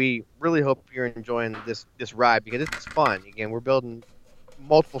on, so we really hope you're enjoying this ride, because it's fun. Again, we're building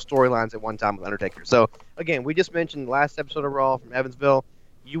multiple storylines at one time with Undertaker. So, again, we just mentioned the last episode of Raw from Evansville.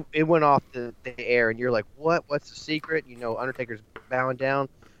 It went off the air, and you're like, what? What's the secret? Undertaker's bowing down.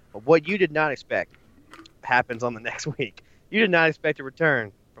 But what you did not expect happens on the next week. You did not expect a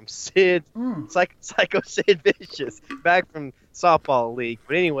return from Sid, Psycho Sid Vicious, back from softball league.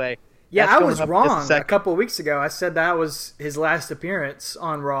 But anyway, yeah, I was wrong. A couple of weeks ago, I said that was his last appearance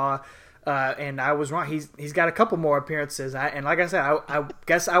on Raw, and I was wrong. He's got a couple more appearances. And like I said, I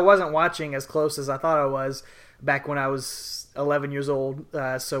guess I wasn't watching as close as I thought I was back when I was 11 years old.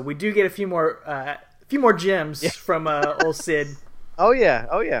 So we do get a few more gems from old Sid. Oh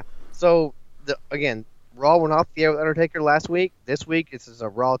yeah. So again, Raw went off the air with Undertaker last week. This week, this is a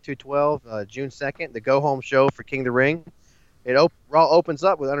Raw 212, June 2nd, the go-home show for King of the Ring. Raw opens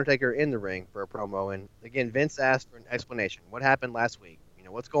up with Undertaker in the ring for a promo, and again, Vince asked for an explanation. What happened last week?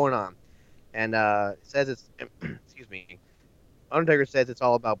 What's going on? And says it's, excuse me, Undertaker says it's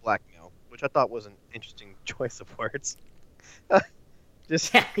all about blackmail, which I thought was an interesting choice of words.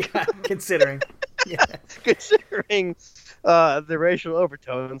 Considering. Yeah. Considering the racial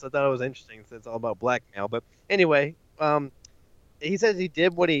overtones, I thought it was interesting since it's all about blackmail. But anyway, he says he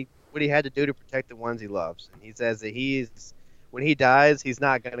did what he had to do to protect the ones he loves, and he says that when he dies, he's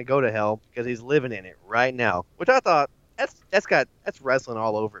not going to go to hell because he's living in it right now. Which I thought that's wrestling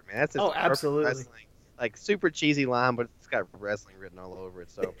all over it, man. That's just absolutely wrestling, like super cheesy line, but it's got wrestling written all over it.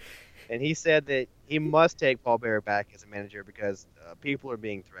 So, and he said that he must take Paul Bearer back as a manager because people are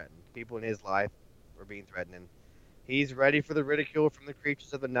being threatened. People in his life are being threatened, and he's ready for the ridicule from the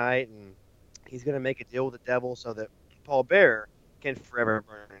creatures of the night, and he's going to make a deal with the devil so that Paul Bearer can forever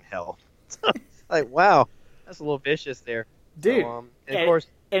burn in hell. Like, wow, that's a little vicious there, dude. So, and of course,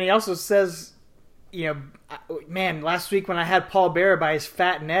 and he also says, man, last week when I had Paul Bearer by his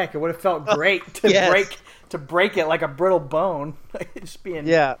fat neck, it would have felt great to break it like a brittle bone. Just being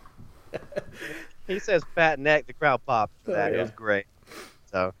He says fat neck, the crowd popped for that. It was great.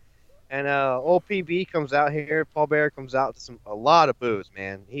 So, and old PB comes out here. Paul Bearer comes out to a lot of boos,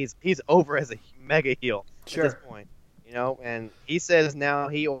 man. He's over as a mega heel at this point, and he says now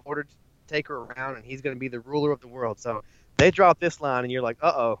he ordered Taker around and he's going to be the ruler of the world. So they drop this line and you're like,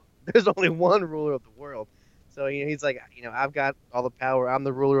 uh-oh, there's only one ruler of the world. So he's like, I've got all the power. I'm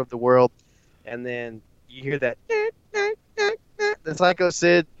the ruler of the world. And then you hear that the Psycho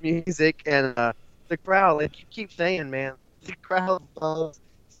Sid music, and the crowd, like you keep saying, man, the crowd loves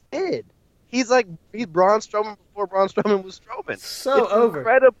Sid. He's Braun Strowman before Braun Strowman was Strowman. It's over.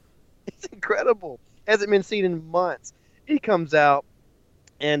 Incredible. It's incredible. Hasn't been seen in months. He comes out,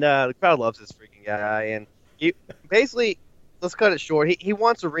 and the crowd loves this freaking guy. And he basically, let's cut it short. He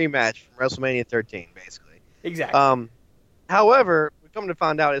wants a rematch from WrestleMania 13, basically. Exactly. However, we come to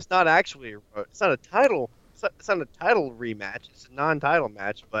find out it's not a title. It's not a title rematch. It's a non-title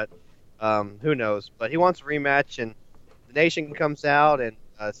match, but who knows? But he wants a rematch, and the Nation comes out and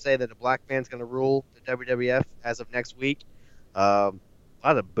say that a black man's going to rule the WWF as of next week. A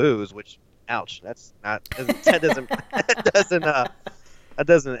lot of boos, which, ouch, that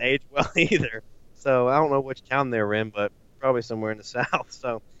doesn't age well either. So I don't know which town they're in, but probably somewhere in the South.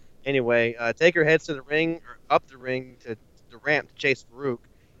 So anyway, Taker heads to the ring, or up the ring to the ramp to chase Farouk,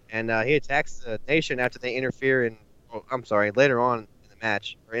 and he attacks the Nation after they interfere in. Oh, I'm sorry. Later on in the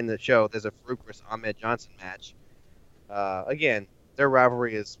match or in the show, there's a Farouk versus Ahmed Johnson match. Again, their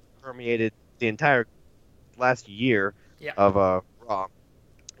rivalry has permeated the entire last year of Raw,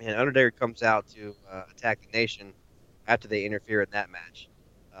 and Undertaker comes out to attack the Nation after they interfere in that match.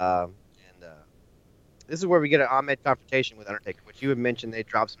 This is where we get an Ahmed confrontation with Undertaker, which you had mentioned they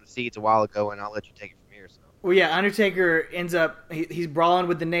dropped some seeds a while ago, and I'll let you take it from here. So. Well, yeah, Undertaker ends up, he's brawling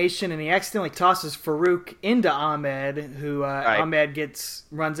with the Nation, and he accidentally tosses Farouk into Ahmed, who Ahmed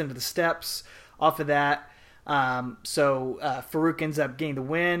runs into the steps off of that. So Farouk ends up getting the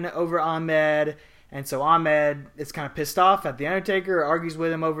win over Ahmed, and so Ahmed is kind of pissed off at the Undertaker, argues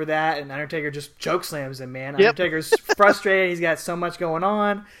with him over that, and Undertaker just chokeslams him, man. Yep. Undertaker's frustrated. He's got so much going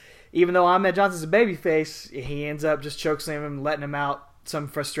on. Even though Ahmed Johnson's a babyface, he ends up just chokeslamming him, letting him out some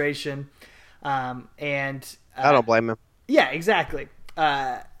frustration. And I don't blame him. Yeah, exactly.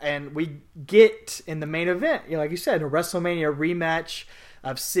 And we get in the main event, like you said, a WrestleMania rematch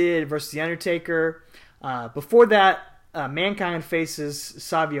of Sid versus The Undertaker. Before that, Mankind faces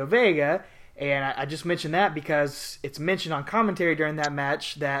Savio Vega, and I just mentioned that because it's mentioned on commentary during that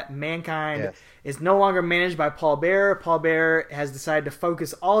match that Mankind is no longer managed by Paul Bearer. Paul Bearer has decided to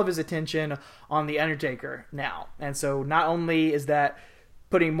focus all of his attention on The Undertaker now. And so not only is that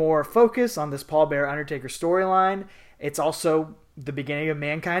putting more focus on this Paul Bearer Undertaker storyline, it's also the beginning of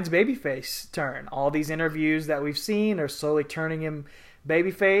Mankind's babyface turn. All these interviews that we've seen are slowly turning him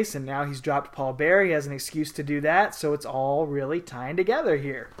babyface, and now he's dropped Paul Bearer. He has an excuse to do that, so it's all really tying together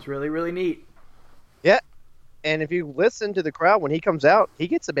here. It's really, really neat. Yeah, and if you listen to the crowd when he comes out, he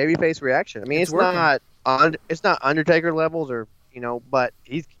gets a babyface reaction. I mean, it's not it's not Undertaker levels or but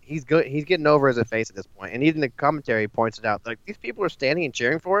he's good. He's getting over as a face at this point, and even the commentary points it out. Like these people are standing and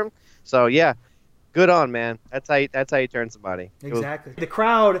cheering for him. So yeah, good on, man. That's how you turn somebody. Exactly. The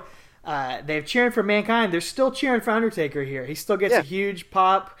crowd, they've cheering for Mankind. They're still cheering for Undertaker here. He still gets a huge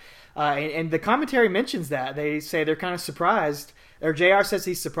pop, and the commentary mentions that. They say they're kind of surprised. Or JR says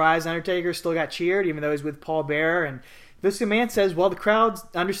he's surprised Undertaker still got cheered, even though he's with Paul Bearer. And Vince McMahon says, well, the crowds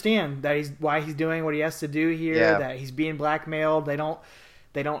understand that why he's doing what he has to do here, that he's being blackmailed. They don't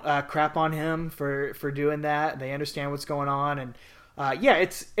crap on him for doing that. They understand what's going on. And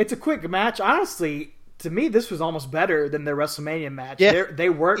it's a quick match. Honestly, to me, this was almost better than the WrestleMania match. Yeah.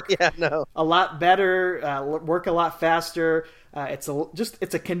 They work a lot better, work a lot faster. It's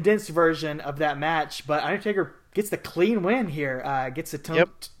a condensed version of that match, but Undertaker gets the clean win here. Gets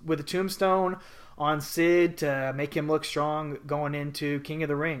with a tombstone on Sid to make him look strong going into King of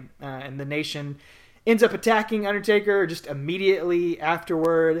the Ring. And the Nation ends up attacking Undertaker just immediately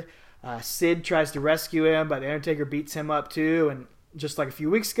afterward. Sid tries to rescue him, but the Undertaker beats him up too. And just like a few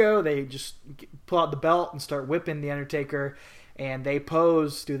weeks ago, they just pull out the belt and start whipping the Undertaker. And they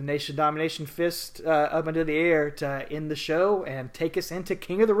pose through the Nation Domination Fist up into the air to end the show and take us into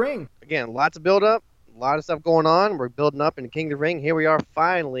King of the Ring. Again, lots of build-up, a lot of stuff going on. We're building up into King of the Ring. Here we are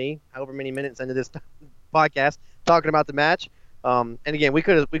finally, however many minutes into this podcast, talking about the match. And again, we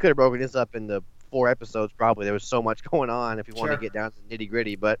could have broken this up into 4 episodes probably. There was so much going on if you wanted to get down to the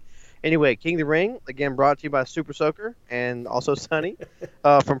nitty-gritty. But anyway, King of the Ring, again, brought to you by Super Soaker and also Sunny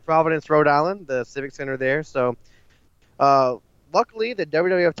from Providence, Rhode Island, the Civic Center there. So luckily, the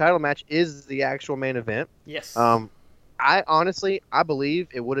WWF title match is the actual main event. Yes. I believe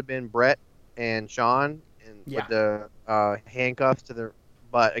it would have been Brett and Shawn with the handcuffs to their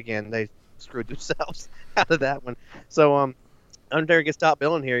butt. Again, they screwed themselves out of that one. So Undertaker gets top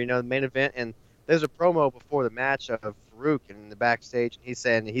billing here, the main event, and there's a promo before the match of Farouk in the backstage. He's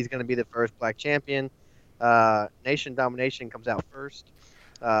saying he's going to be the first black champion. Nation Domination comes out first.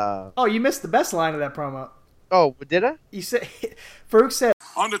 You missed the best line of that promo. Oh, did I? You said Farouk said,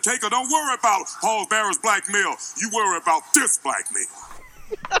 Undertaker, don't worry about Paul Bearer's blackmail. You worry about this blackmail.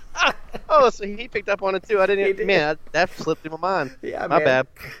 Oh, so he picked up on it too. I didn't. Man, that slipped in my mind. Yeah, my bad.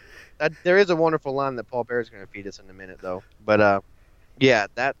 There is a wonderful line that Paul Bearer is going to feed us in a minute, though. But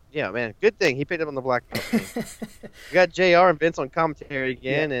man, good thing he picked up on the blackmail thing. We got JR and Vince on commentary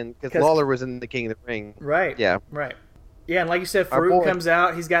again, and because Lawler was in the King of the Ring. Right. Yeah. Right. Yeah, and like you said, Farouk comes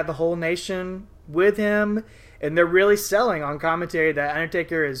out. He's got the whole nation with him, and they're really selling on commentary that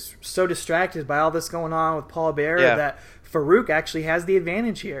Undertaker is so distracted by all this going on with Paul Bearer that Farouk actually has the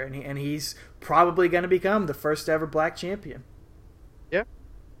advantage here, and he's probably going to become the first ever black champion. Yeah.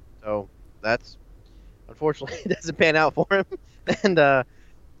 So that's unfortunately it doesn't pan out for him. And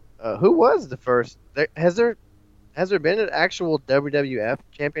who was the first? Has there been an actual WWF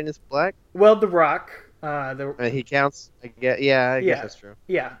champion that's black? Well, The Rock. He counts. I guess that's true.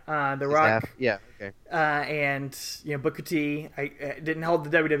 Yeah, The Rock. Yeah, okay. And Booker T. Didn't hold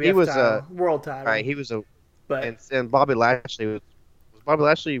the WWF he was title, world title. Right, he was and Bobby Lashley was Bobby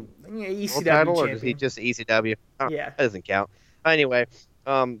Lashley ECW world title, champion. or is he just ECW? Oh, yeah, that doesn't count. Anyway,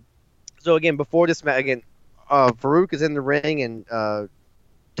 so again, before this match, Farouk is in the ring, and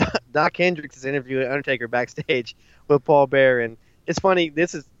Doc Hendricks is interviewing Undertaker backstage with Paul Bearer, and it's funny.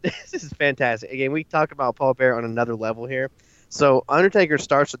 This is fantastic. Again, we talk about Paul Bearer on another level here. So Undertaker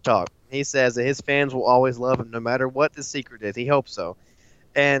starts to talk. He says that his fans will always love him no matter what the secret is. He hopes so.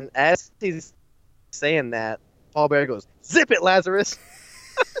 And as he's saying that, Paul Bearer goes, "Zip it, Lazarus."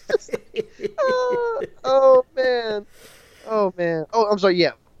 Oh man. Oh I'm sorry.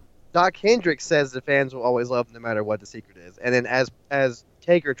 Yeah. Doc Hendricks says the fans will always love him no matter what the secret is. And then as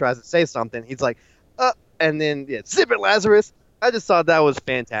Taker tries to say something, he's like, and then "Zip it, Lazarus." I just thought that was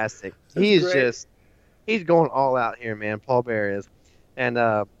fantastic. He's going all out here, man. Paul Bearer is.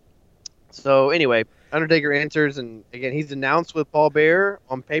 And so anyway, Undertaker enters, and again, he's announced with Paul Bearer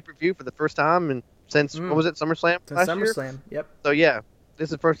on pay-per-view for the first time and since what was it, SummerSlam? Since SummerSlam, yep. So yeah, this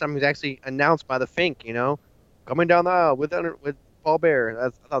is the first time he's actually announced by the Fink, coming down the aisle with Paul Bearer. I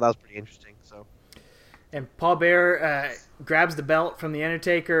thought that was pretty interesting. So. And Paul Bearer grabs the belt from the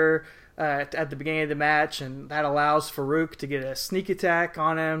Undertaker at the beginning of the match, and that allows Farouk to get a sneak attack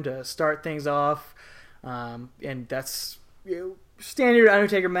on him to start things off. And that's standard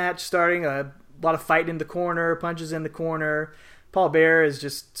Undertaker match starting. A lot of fighting in the corner, punches in the corner. Paul Bearer is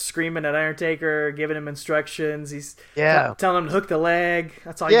just screaming at Undertaker, giving him instructions. He's telling him to hook the leg.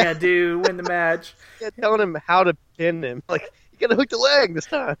 That's all you got to do, win the match. Yeah, telling him how to pin him. Like, you gonna hook the leg this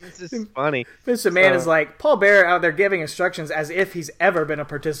time. It's just funny. Vince McMahon is like Paul Bearer out there giving instructions as if he's ever been a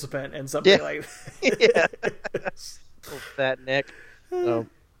participant in something like that. Little fat neck.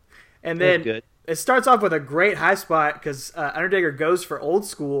 And then it starts off with a great high spot because Undertaker goes for old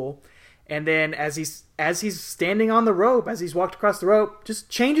school, and then as he's standing on the rope, as he's walked across the rope, just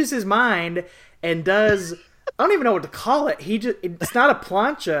changes his mind and does. I don't even know what to call it. It's not a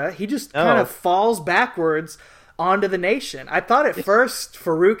plancha. He just kind of falls backwards onto the Nation. I thought at first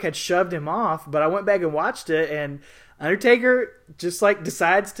Farouk had shoved him off, but I went back and watched it, and Undertaker just like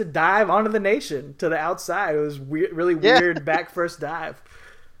decides to dive onto the Nation to the outside. It was really weird back first dive.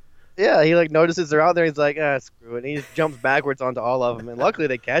 Yeah, he like notices they're out there. He's like, screw it. And he just jumps backwards onto all of them, and luckily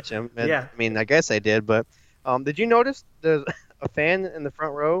they catch him. And, I mean, I guess they did, but did you notice there's a fan in the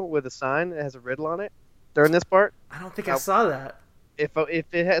front row with a sign that has a riddle on it during this part? I don't think I saw that. If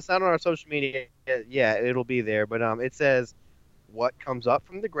it's not on our social media, yeah, it'll be there. But it says, "What comes up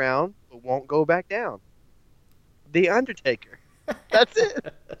from the ground but won't go back down? The Undertaker." That's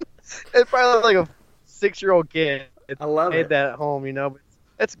it. It's probably like a 6-year-old kid. I love made that at home, you know. But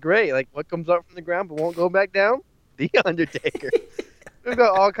that's great. Like, what comes up from the ground but won't go back down? The Undertaker. We've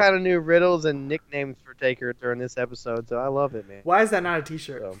got all kind of new riddles and nicknames for Taker during this episode, so I love it, man. Why is that not a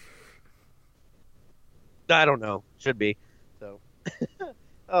T-shirt? So, I don't know. Should be. So,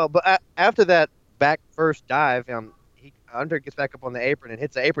 but after that back first dive, Undertaker gets back up on the apron and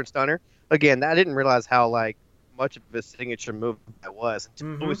hits the apron stunner. Again, I didn't realize how much of a signature move that was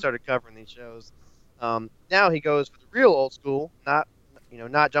until we started covering these shows. Now he goes for the real old school, not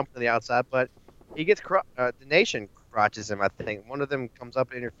jumping to the outside, but he gets the Nation crotches him. I think one of them comes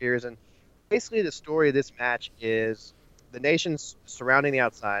up and interferes, and basically the story of this match is the Nation's surrounding the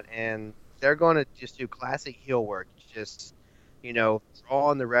outside, and they're going to just do classic heel work, just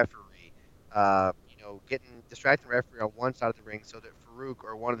drawing the referee, distracting the referee on one side of the ring so that Farouk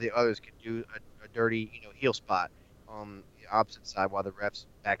or one of the others can do a dirty heel spot on the opposite side while the ref's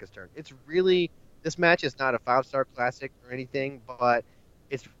back is turned. This match is not a 5-star classic or anything, but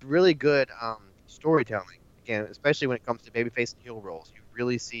it's really good storytelling. Again, especially when it comes to babyface and heel roles, you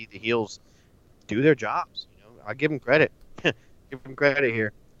really see the heels do their jobs. I give them credit. Give them credit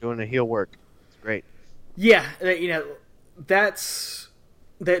here, doing the heel work. It's great. Yeah, they're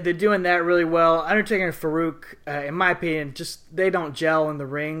doing that really well. Undertaker and Farouk, in my opinion, they don't gel in the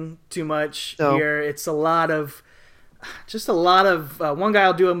ring too much here. It's a lot of one guy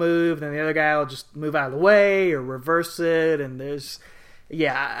will do a move, then the other guy will just move out of the way or reverse it, and it's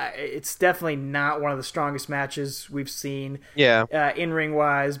definitely not one of the strongest matches we've seen in ring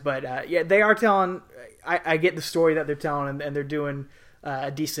wise, but they are telling. I get the story that they're telling, and they're doing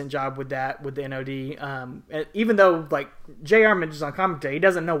a decent job with that with the NOD. Even though JR mentions on commentary, he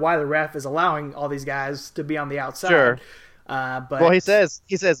doesn't know why the ref is allowing all these guys to be on the outside. Sure. But he says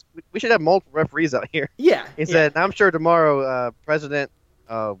we should have multiple referees out here. Yeah. He said, I'm sure tomorrow President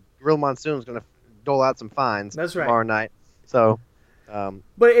Gorilla Monsoon is going to dole out some fines. That's right. Tomorrow night. So.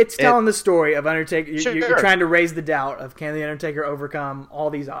 But it's telling the story of Undertaker. You're trying to raise the doubt of can the Undertaker overcome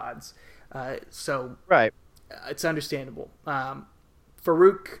all these odds. Right. It's understandable.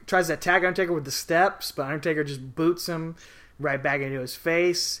 Farouk tries to attack Undertaker with the steps, but Undertaker just boots him right back into his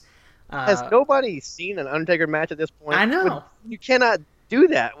face. Has nobody seen an Undertaker match at this point? I know. You cannot do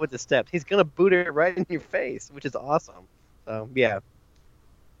that with the steps. He's going to boot it right in your face, which is awesome. So, yeah.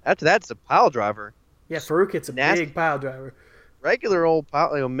 After that, it's a pile driver. Yeah, Farouk hits a big pile driver. Regular old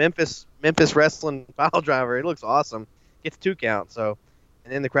Memphis wrestling pile driver. It looks awesome. Gets 2 count. So,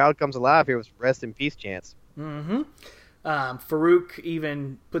 and then the crowd comes alive here with rest in peace chants. Mm-hmm. Farouk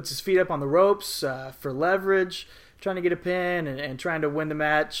even puts his feet up on the ropes for leverage, trying to get a pin and trying to win the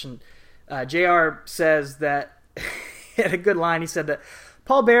match. And JR says that he had a good line. He said that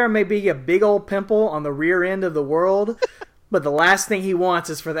Paul Bearer may be a big old pimple on the rear end of the world, but the last thing he wants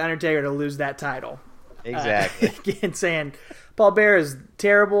is for the Undertaker to lose that title. Exactly. Again, saying Paul Bearer is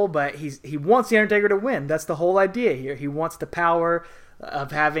terrible, but he wants the Undertaker to win. That's the whole idea here. He wants the power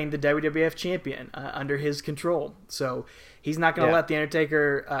of having the WWF champion under his control. So he's not going to let the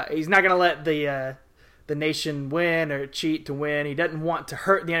Undertaker. He's not going to let the Nation win or cheat to win. He doesn't want to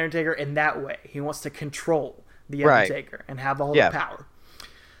hurt the Undertaker in that way. He wants to control the Undertaker and have all the power.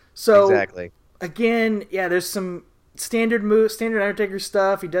 So exactly. Again, there's some standard Undertaker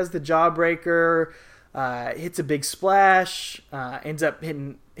stuff. He does the Jawbreaker. Hits a big splash, ends up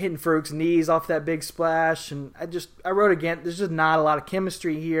hitting Farouk's knees off that big splash, and I wrote again. There's just not a lot of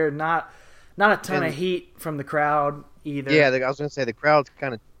chemistry here. Not a ton of heat from the crowd either. Yeah, I was going to say the crowd's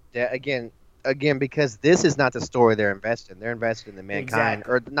kind of again. again, because this is not the story they're invested in. They're invested in the Mankind,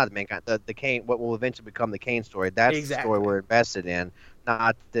 Exactly. or not the Mankind, the Kane, what will eventually become the Kane story. That's the Exactly. story we're invested in,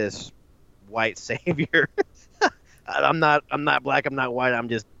 not this white savior. I'm not black, I'm not white, I'm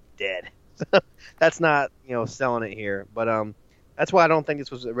just dead. That's not, selling it here. But that's why I don't think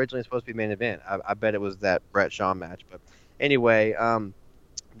this was originally supposed to be main event. I bet it was that Brett Shawn match. But anyway,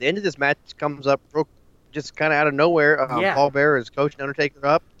 the end of this match comes up just kind of out of nowhere. Yeah. Paul Bearer is coaching Undertaker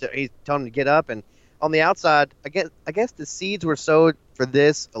up. He's telling him to get up, and on the outside, I guess the seeds were sowed for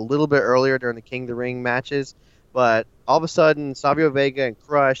this a little bit earlier during the King of the Ring matches. But all of a sudden, Savio Vega and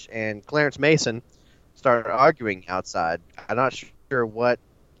Crush and Clarence Mason started arguing outside. I'm not sure what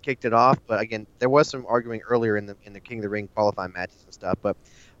kicked it off, but again, there was some arguing earlier in the King of the Ring qualifying matches and stuff. But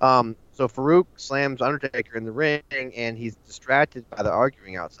so Farouk slams Undertaker in the ring, and he's distracted by the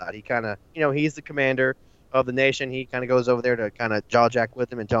arguing outside. He kind of, he's the commander of the nation. He kind of goes over there to kind of jaw jack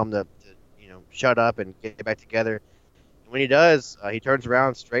with him and tell him to shut up and get back together. And when he does, he turns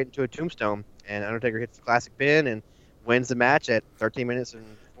around straight into a tombstone, and Undertaker hits the classic pin and wins the match at 13 minutes and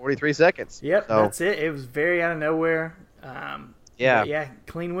 43 seconds. Yep, so, that's it. It was very out of nowhere. Yeah,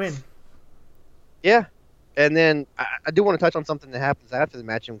 clean win. Yeah. And then I do want to touch on something that happens after the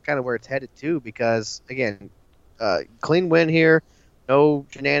match and kind of where it's headed to, because, again, clean win here, no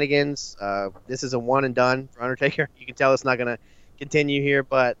shenanigans. This is a one and done for Undertaker. You can tell it's not going to continue here,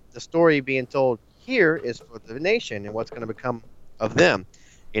 but the story being told here is for the nation and what's going to become of them.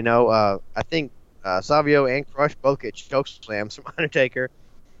 I think Savio and Crush both get choke slams from Undertaker,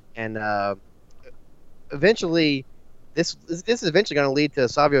 and eventually this is eventually going to lead to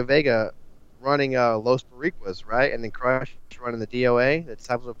Savio Vega running Los Boricuas, right? And then Crush running the DOA, the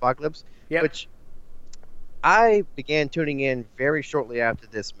Disciples of Apocalypse, which I began tuning in very shortly after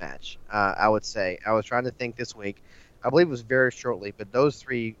this match. I would say I was trying to think this week. I believe it was very shortly, but those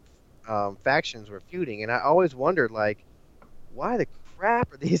three factions were feuding, and I always wondered, like, why the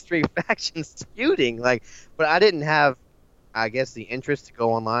crap are these three factions feuding? Like, but I didn't have, I guess, the interest to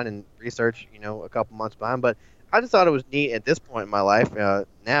go online and research, a couple months behind. But I just thought it was neat at this point in my life.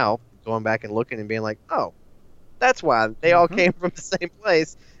 Now going back and looking and being like, oh, that's why they all came from the same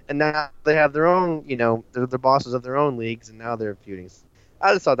place, and now they have their own, they're the bosses of their own leagues, and now they're feuding.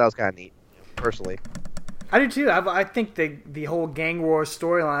 I just thought that was kind of neat, personally. I do too. I think the whole gang war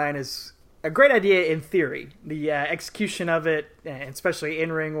storyline is a great idea in theory. The execution of it, and especially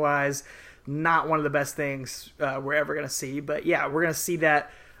in-ring wise, not one of the best things we're ever going to see. But yeah, we're going to see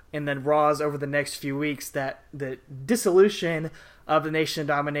that in the Raws over the next few weeks, that the dissolution of the Nation of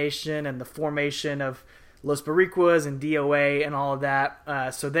Domination and the formation of Los Boricuas and DOA and all of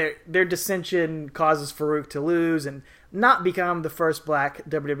that. So their dissension causes Farouk to lose and not become the first black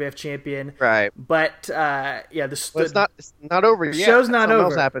WWF champion. Right. But it's not over yet. Show's not Something over.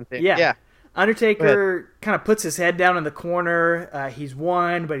 Else happened. Yeah. Undertaker kind of puts his head down in the corner. He's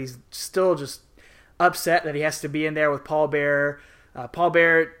won, but he's still just upset that he has to be in there with Paul Bearer. Paul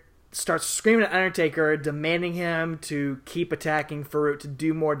Bearer starts screaming at Undertaker, demanding him to keep attacking Farouk, to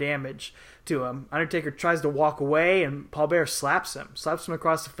do more damage to him. Undertaker tries to walk away, and Paul Bearer slaps him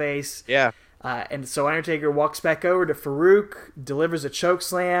across the face. Yeah. And so Undertaker walks back over to Farouk, delivers a choke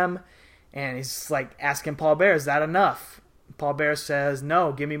slam, and he's like asking Paul Bearer, "Is that enough?" Paul Bearer says,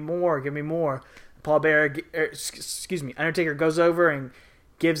 "No, give me more, give me more." Undertaker goes over and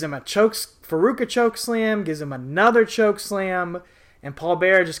gives him Farouk a choke slam, gives him another choke slam, and Paul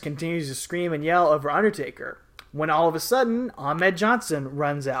Bearer just continues to scream and yell over Undertaker. When all of a sudden, Ahmed Johnson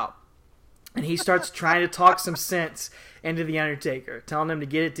runs out, and he starts trying to talk some sense into the Undertaker, telling him to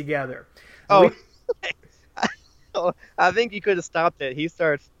get it together. I think you could have stopped it. He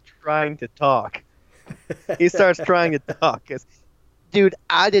starts trying to talk. He starts trying to talk. Dude,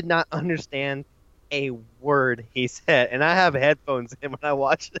 I did not understand a word he said, and I have headphones in when I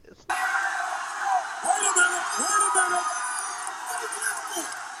watch this. Wait a minute.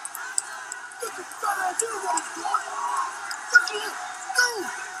 Get the fat ass in what he's doing. Get the dude.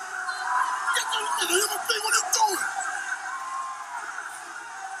 Get the human thing what he's doing.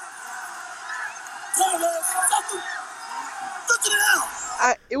 Tell him something. Look at him.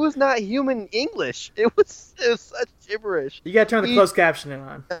 It was not human English. It was such gibberish. You got to turn the closed captioning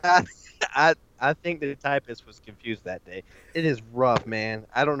on. I think the typist was confused that day. It is rough, man.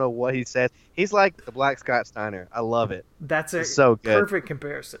 I don't know what he said. He's like the Black Scott Steiner. I love it. That's so good. Perfect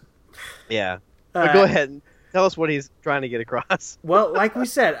comparison. Yeah. But go ahead and tell us what he's trying to get across. Well, like we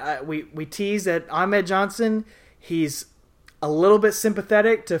said, we teased that Ahmed Johnson, he's a little bit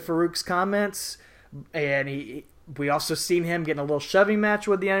sympathetic to Farouk's comments, and we also seen him getting a little shoving match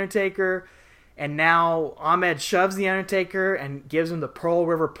with The Undertaker, and now Ahmed shoves The Undertaker and gives him the Pearl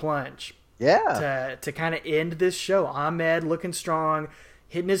River Plunge. to kind of end this show. Ahmed looking strong,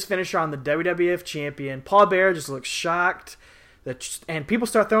 hitting his finisher on the WWF champion. Paul Bearer just looks shocked. And people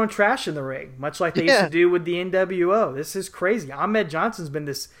start throwing trash in the ring, much like they used to do with the NWO. This is crazy. Ahmed Johnson's been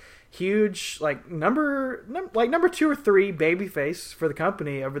this huge, number 2 or 3 babyface for the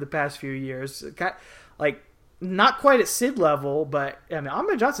company over the past few years. Not quite at Sid level, but I mean,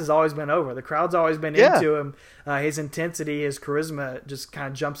 Ahmed Johnson's always been over. The crowd's always been into him. His intensity, his charisma just kind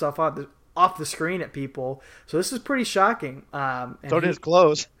of jumps off the screen at people. So this is pretty shocking. So did his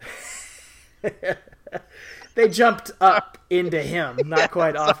clothes. They jumped up into him, not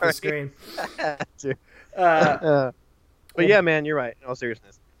quite off the screen. But yeah, man, you're right. In all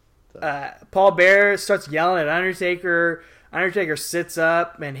seriousness. Paul Bearer starts yelling at Undertaker. Undertaker sits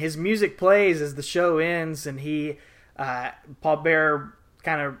up, and his music plays as the show ends, and Paul Bearer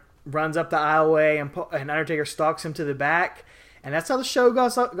kind of runs up the aisleway, and Undertaker stalks him to the back, and that's how the show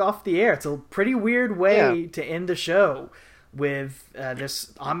goes off the air. It's a pretty weird way to end the show with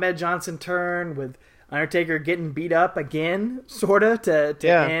this Ahmed Johnson turn, with Undertaker getting beat up again, sort of, to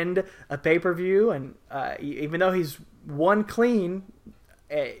end a pay-per-view. And even though he's won clean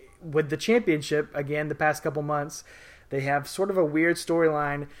with the championship again the past couple months, they have sort of a weird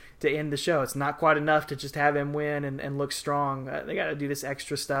storyline to end the show. It's not quite enough to just have him win and look strong. They got to do this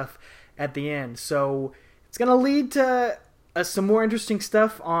extra stuff at the end. So it's going to lead to some more interesting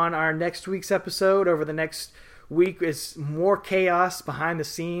stuff on our next week's episode. Over the next week is more chaos behind the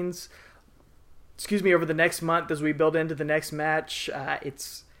scenes. Over the next month as we build into the next match.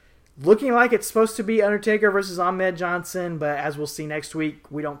 It's looking like it's supposed to be Undertaker versus Ahmed Johnson, but as we'll see next week,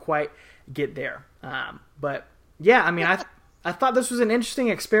 we don't quite get there. But yeah, I mean, I thought this was an interesting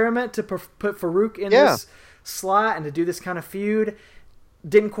experiment to put Farouk in this slot and to do this kind of feud.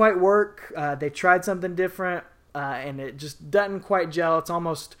 Didn't quite work. They tried something different, and it just doesn't quite gel. It's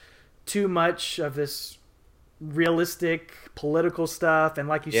almost too much of this realistic political stuff, and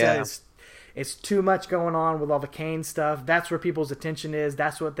like you said, it's too much going on with all the Kane stuff. That's where people's attention is.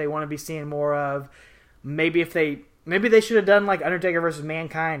 That's what they want to be seeing more of. Maybe they should have done like Undertaker versus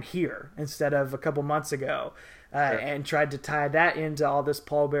Mankind here instead of a couple months ago, and tried to tie that into all this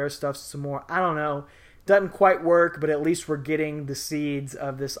Paul Bearer stuff some more. I don't know. Doesn't quite work, but at least we're getting the seeds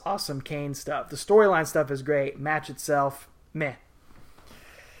of this awesome Kane stuff. The storyline stuff is great. Match itself, meh.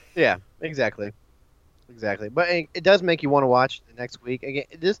 Yeah, exactly. But it does make you want to watch the next week. Again,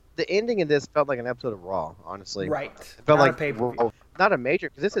 the ending of this felt like an episode of Raw, honestly. Right. It felt not like not a major,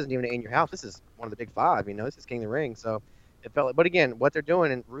 because this isn't even In Your House. This is one of the big 5. This is King of the Ring. So it felt like, but again, what they're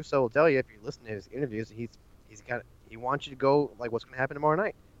doing, and Russo will tell you if you listen to his interviews, he wants you to go like what's going to happen tomorrow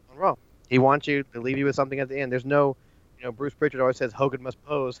night on Raw. He wants you to leave you with something at the end. There's no, Bruce Pritchard always says Hogan must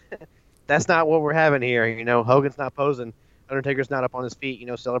pose. That's not what we're having here. Hogan's not posing. Undertaker's not up on his feet,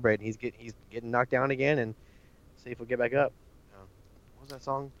 celebrating. He's getting knocked down again, and see if we'll get back up. What was that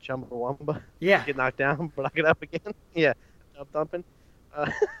song? Chumbawamba? Yeah. Get knocked down, but I get up again. Yeah. Up thumping.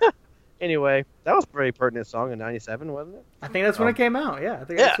 Anyway, that was a very pertinent song in '97, wasn't it? I think that's when it came out. Yeah, I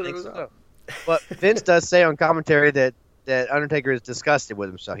think that's what it was. So. But Vince does say on commentary that Undertaker is disgusted with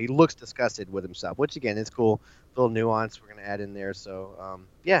himself. He looks disgusted with himself, which again is cool. A little nuance we're going to add in there. So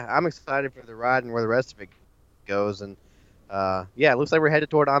I'm excited for the ride and where the rest of it goes. And it looks like we're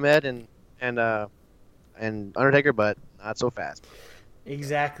headed toward Ahmed and Undertaker, but not so fast.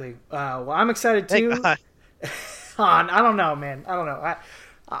 Exactly. Well, I'm excited too. I don't know, man. I don't know.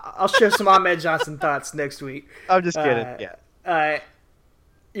 I'll share some Ahmed Johnson thoughts next week. I'm just kidding.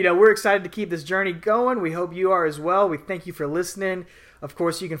 We're excited to keep this journey going. We hope you are as well. We thank you for listening. Of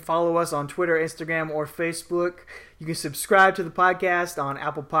course, you can follow us on Twitter, Instagram, or Facebook. You can subscribe to the podcast on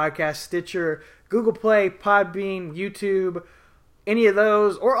Apple Podcasts, Stitcher, Google Play, Podbean, YouTube, any of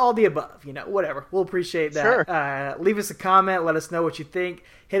those, or all the above. Whatever. We'll appreciate that. Sure. Leave us a comment. Let us know what you think.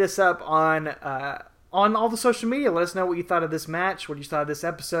 Hit us up on all the social media. Let us know what you thought of this match, what you thought of this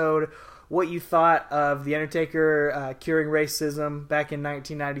episode, what you thought of The Undertaker curing racism back in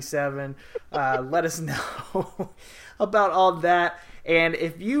 1997. Let us know about all that. And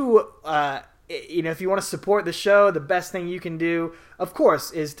if you if you want to support the show, the best thing you can do, of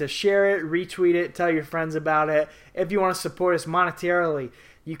course, is to share it, retweet it, tell your friends about it. If you want to support us monetarily,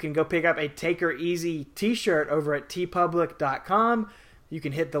 you can go pick up a Taker Easy t-shirt over at tpublic.com. You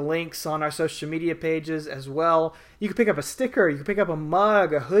can hit the links on our social media pages as well. You can pick up a sticker, you can pick up a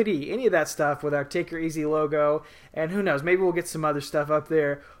mug, a hoodie, any of that stuff with our Taker Easy logo. And who knows, maybe we'll get some other stuff up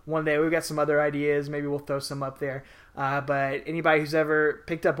there one day. We've got some other ideas. Maybe we'll throw some up there. But anybody who's ever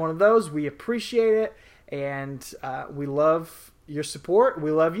picked up one of those, we appreciate it. And we love your support.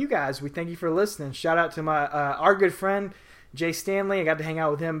 We love you guys. We thank you for listening. Shout out to our good friend, Jay Stanley. I got to hang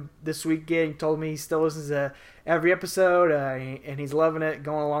out with him this weekend. He told me he still listens to every episode, and he's loving it,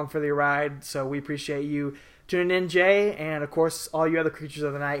 going along for the ride. So we appreciate you tuning in, Jay, and of course all you other creatures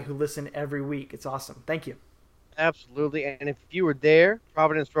of the night who listen every week. It's awesome. Thank you. Absolutely. And if you were there,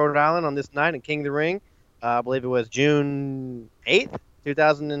 Providence, Rhode Island, on this night in King of the Ring, I believe it was June 8th,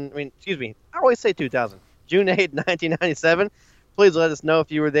 2000. I always say 2000. June 8th, 1997. Please let us know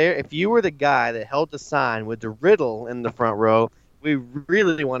if you were there. If you were the guy that held the sign with the riddle in the front row, we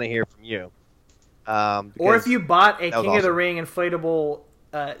really want to hear from you. Or if you bought a King of the awesome. Ring inflatable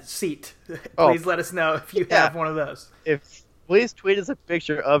seat, please let us know if you have one of those. Please tweet us a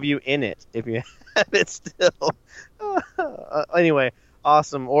picture of you in it if you have it still. Anyway,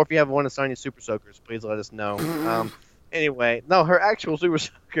 awesome. Or if you have one of Sonya's Super Soakers, please let us know. Anyway, no, her actual Super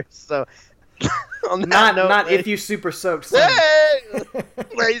Soakers. So, on that note, not if you super soaked Sonya. Hey!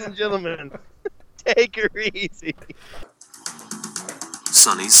 Ladies and gentlemen, take her easy.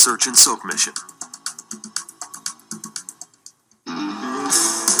 Sonny's Search and Soak Mission.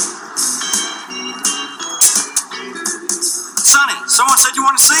 Sonny, someone said you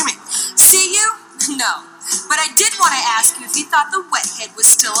want to see me. See you? No. But I did want to ask you if you thought the wethead was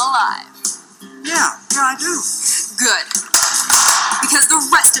still alive. Yeah, I do. Good. Because the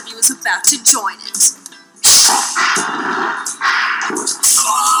rest of you is about to join it.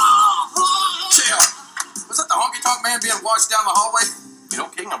 Chill. Was that the honky-tonk man being watched down the hallway? You know,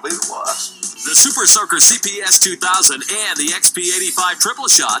 King, I believe it was. The Super Soaker CPS 2000 and the XP85 Triple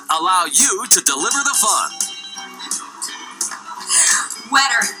Shot allow you to deliver the fun.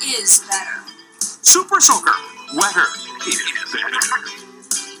 Wetter is better. Super Soaker. Wetter is better.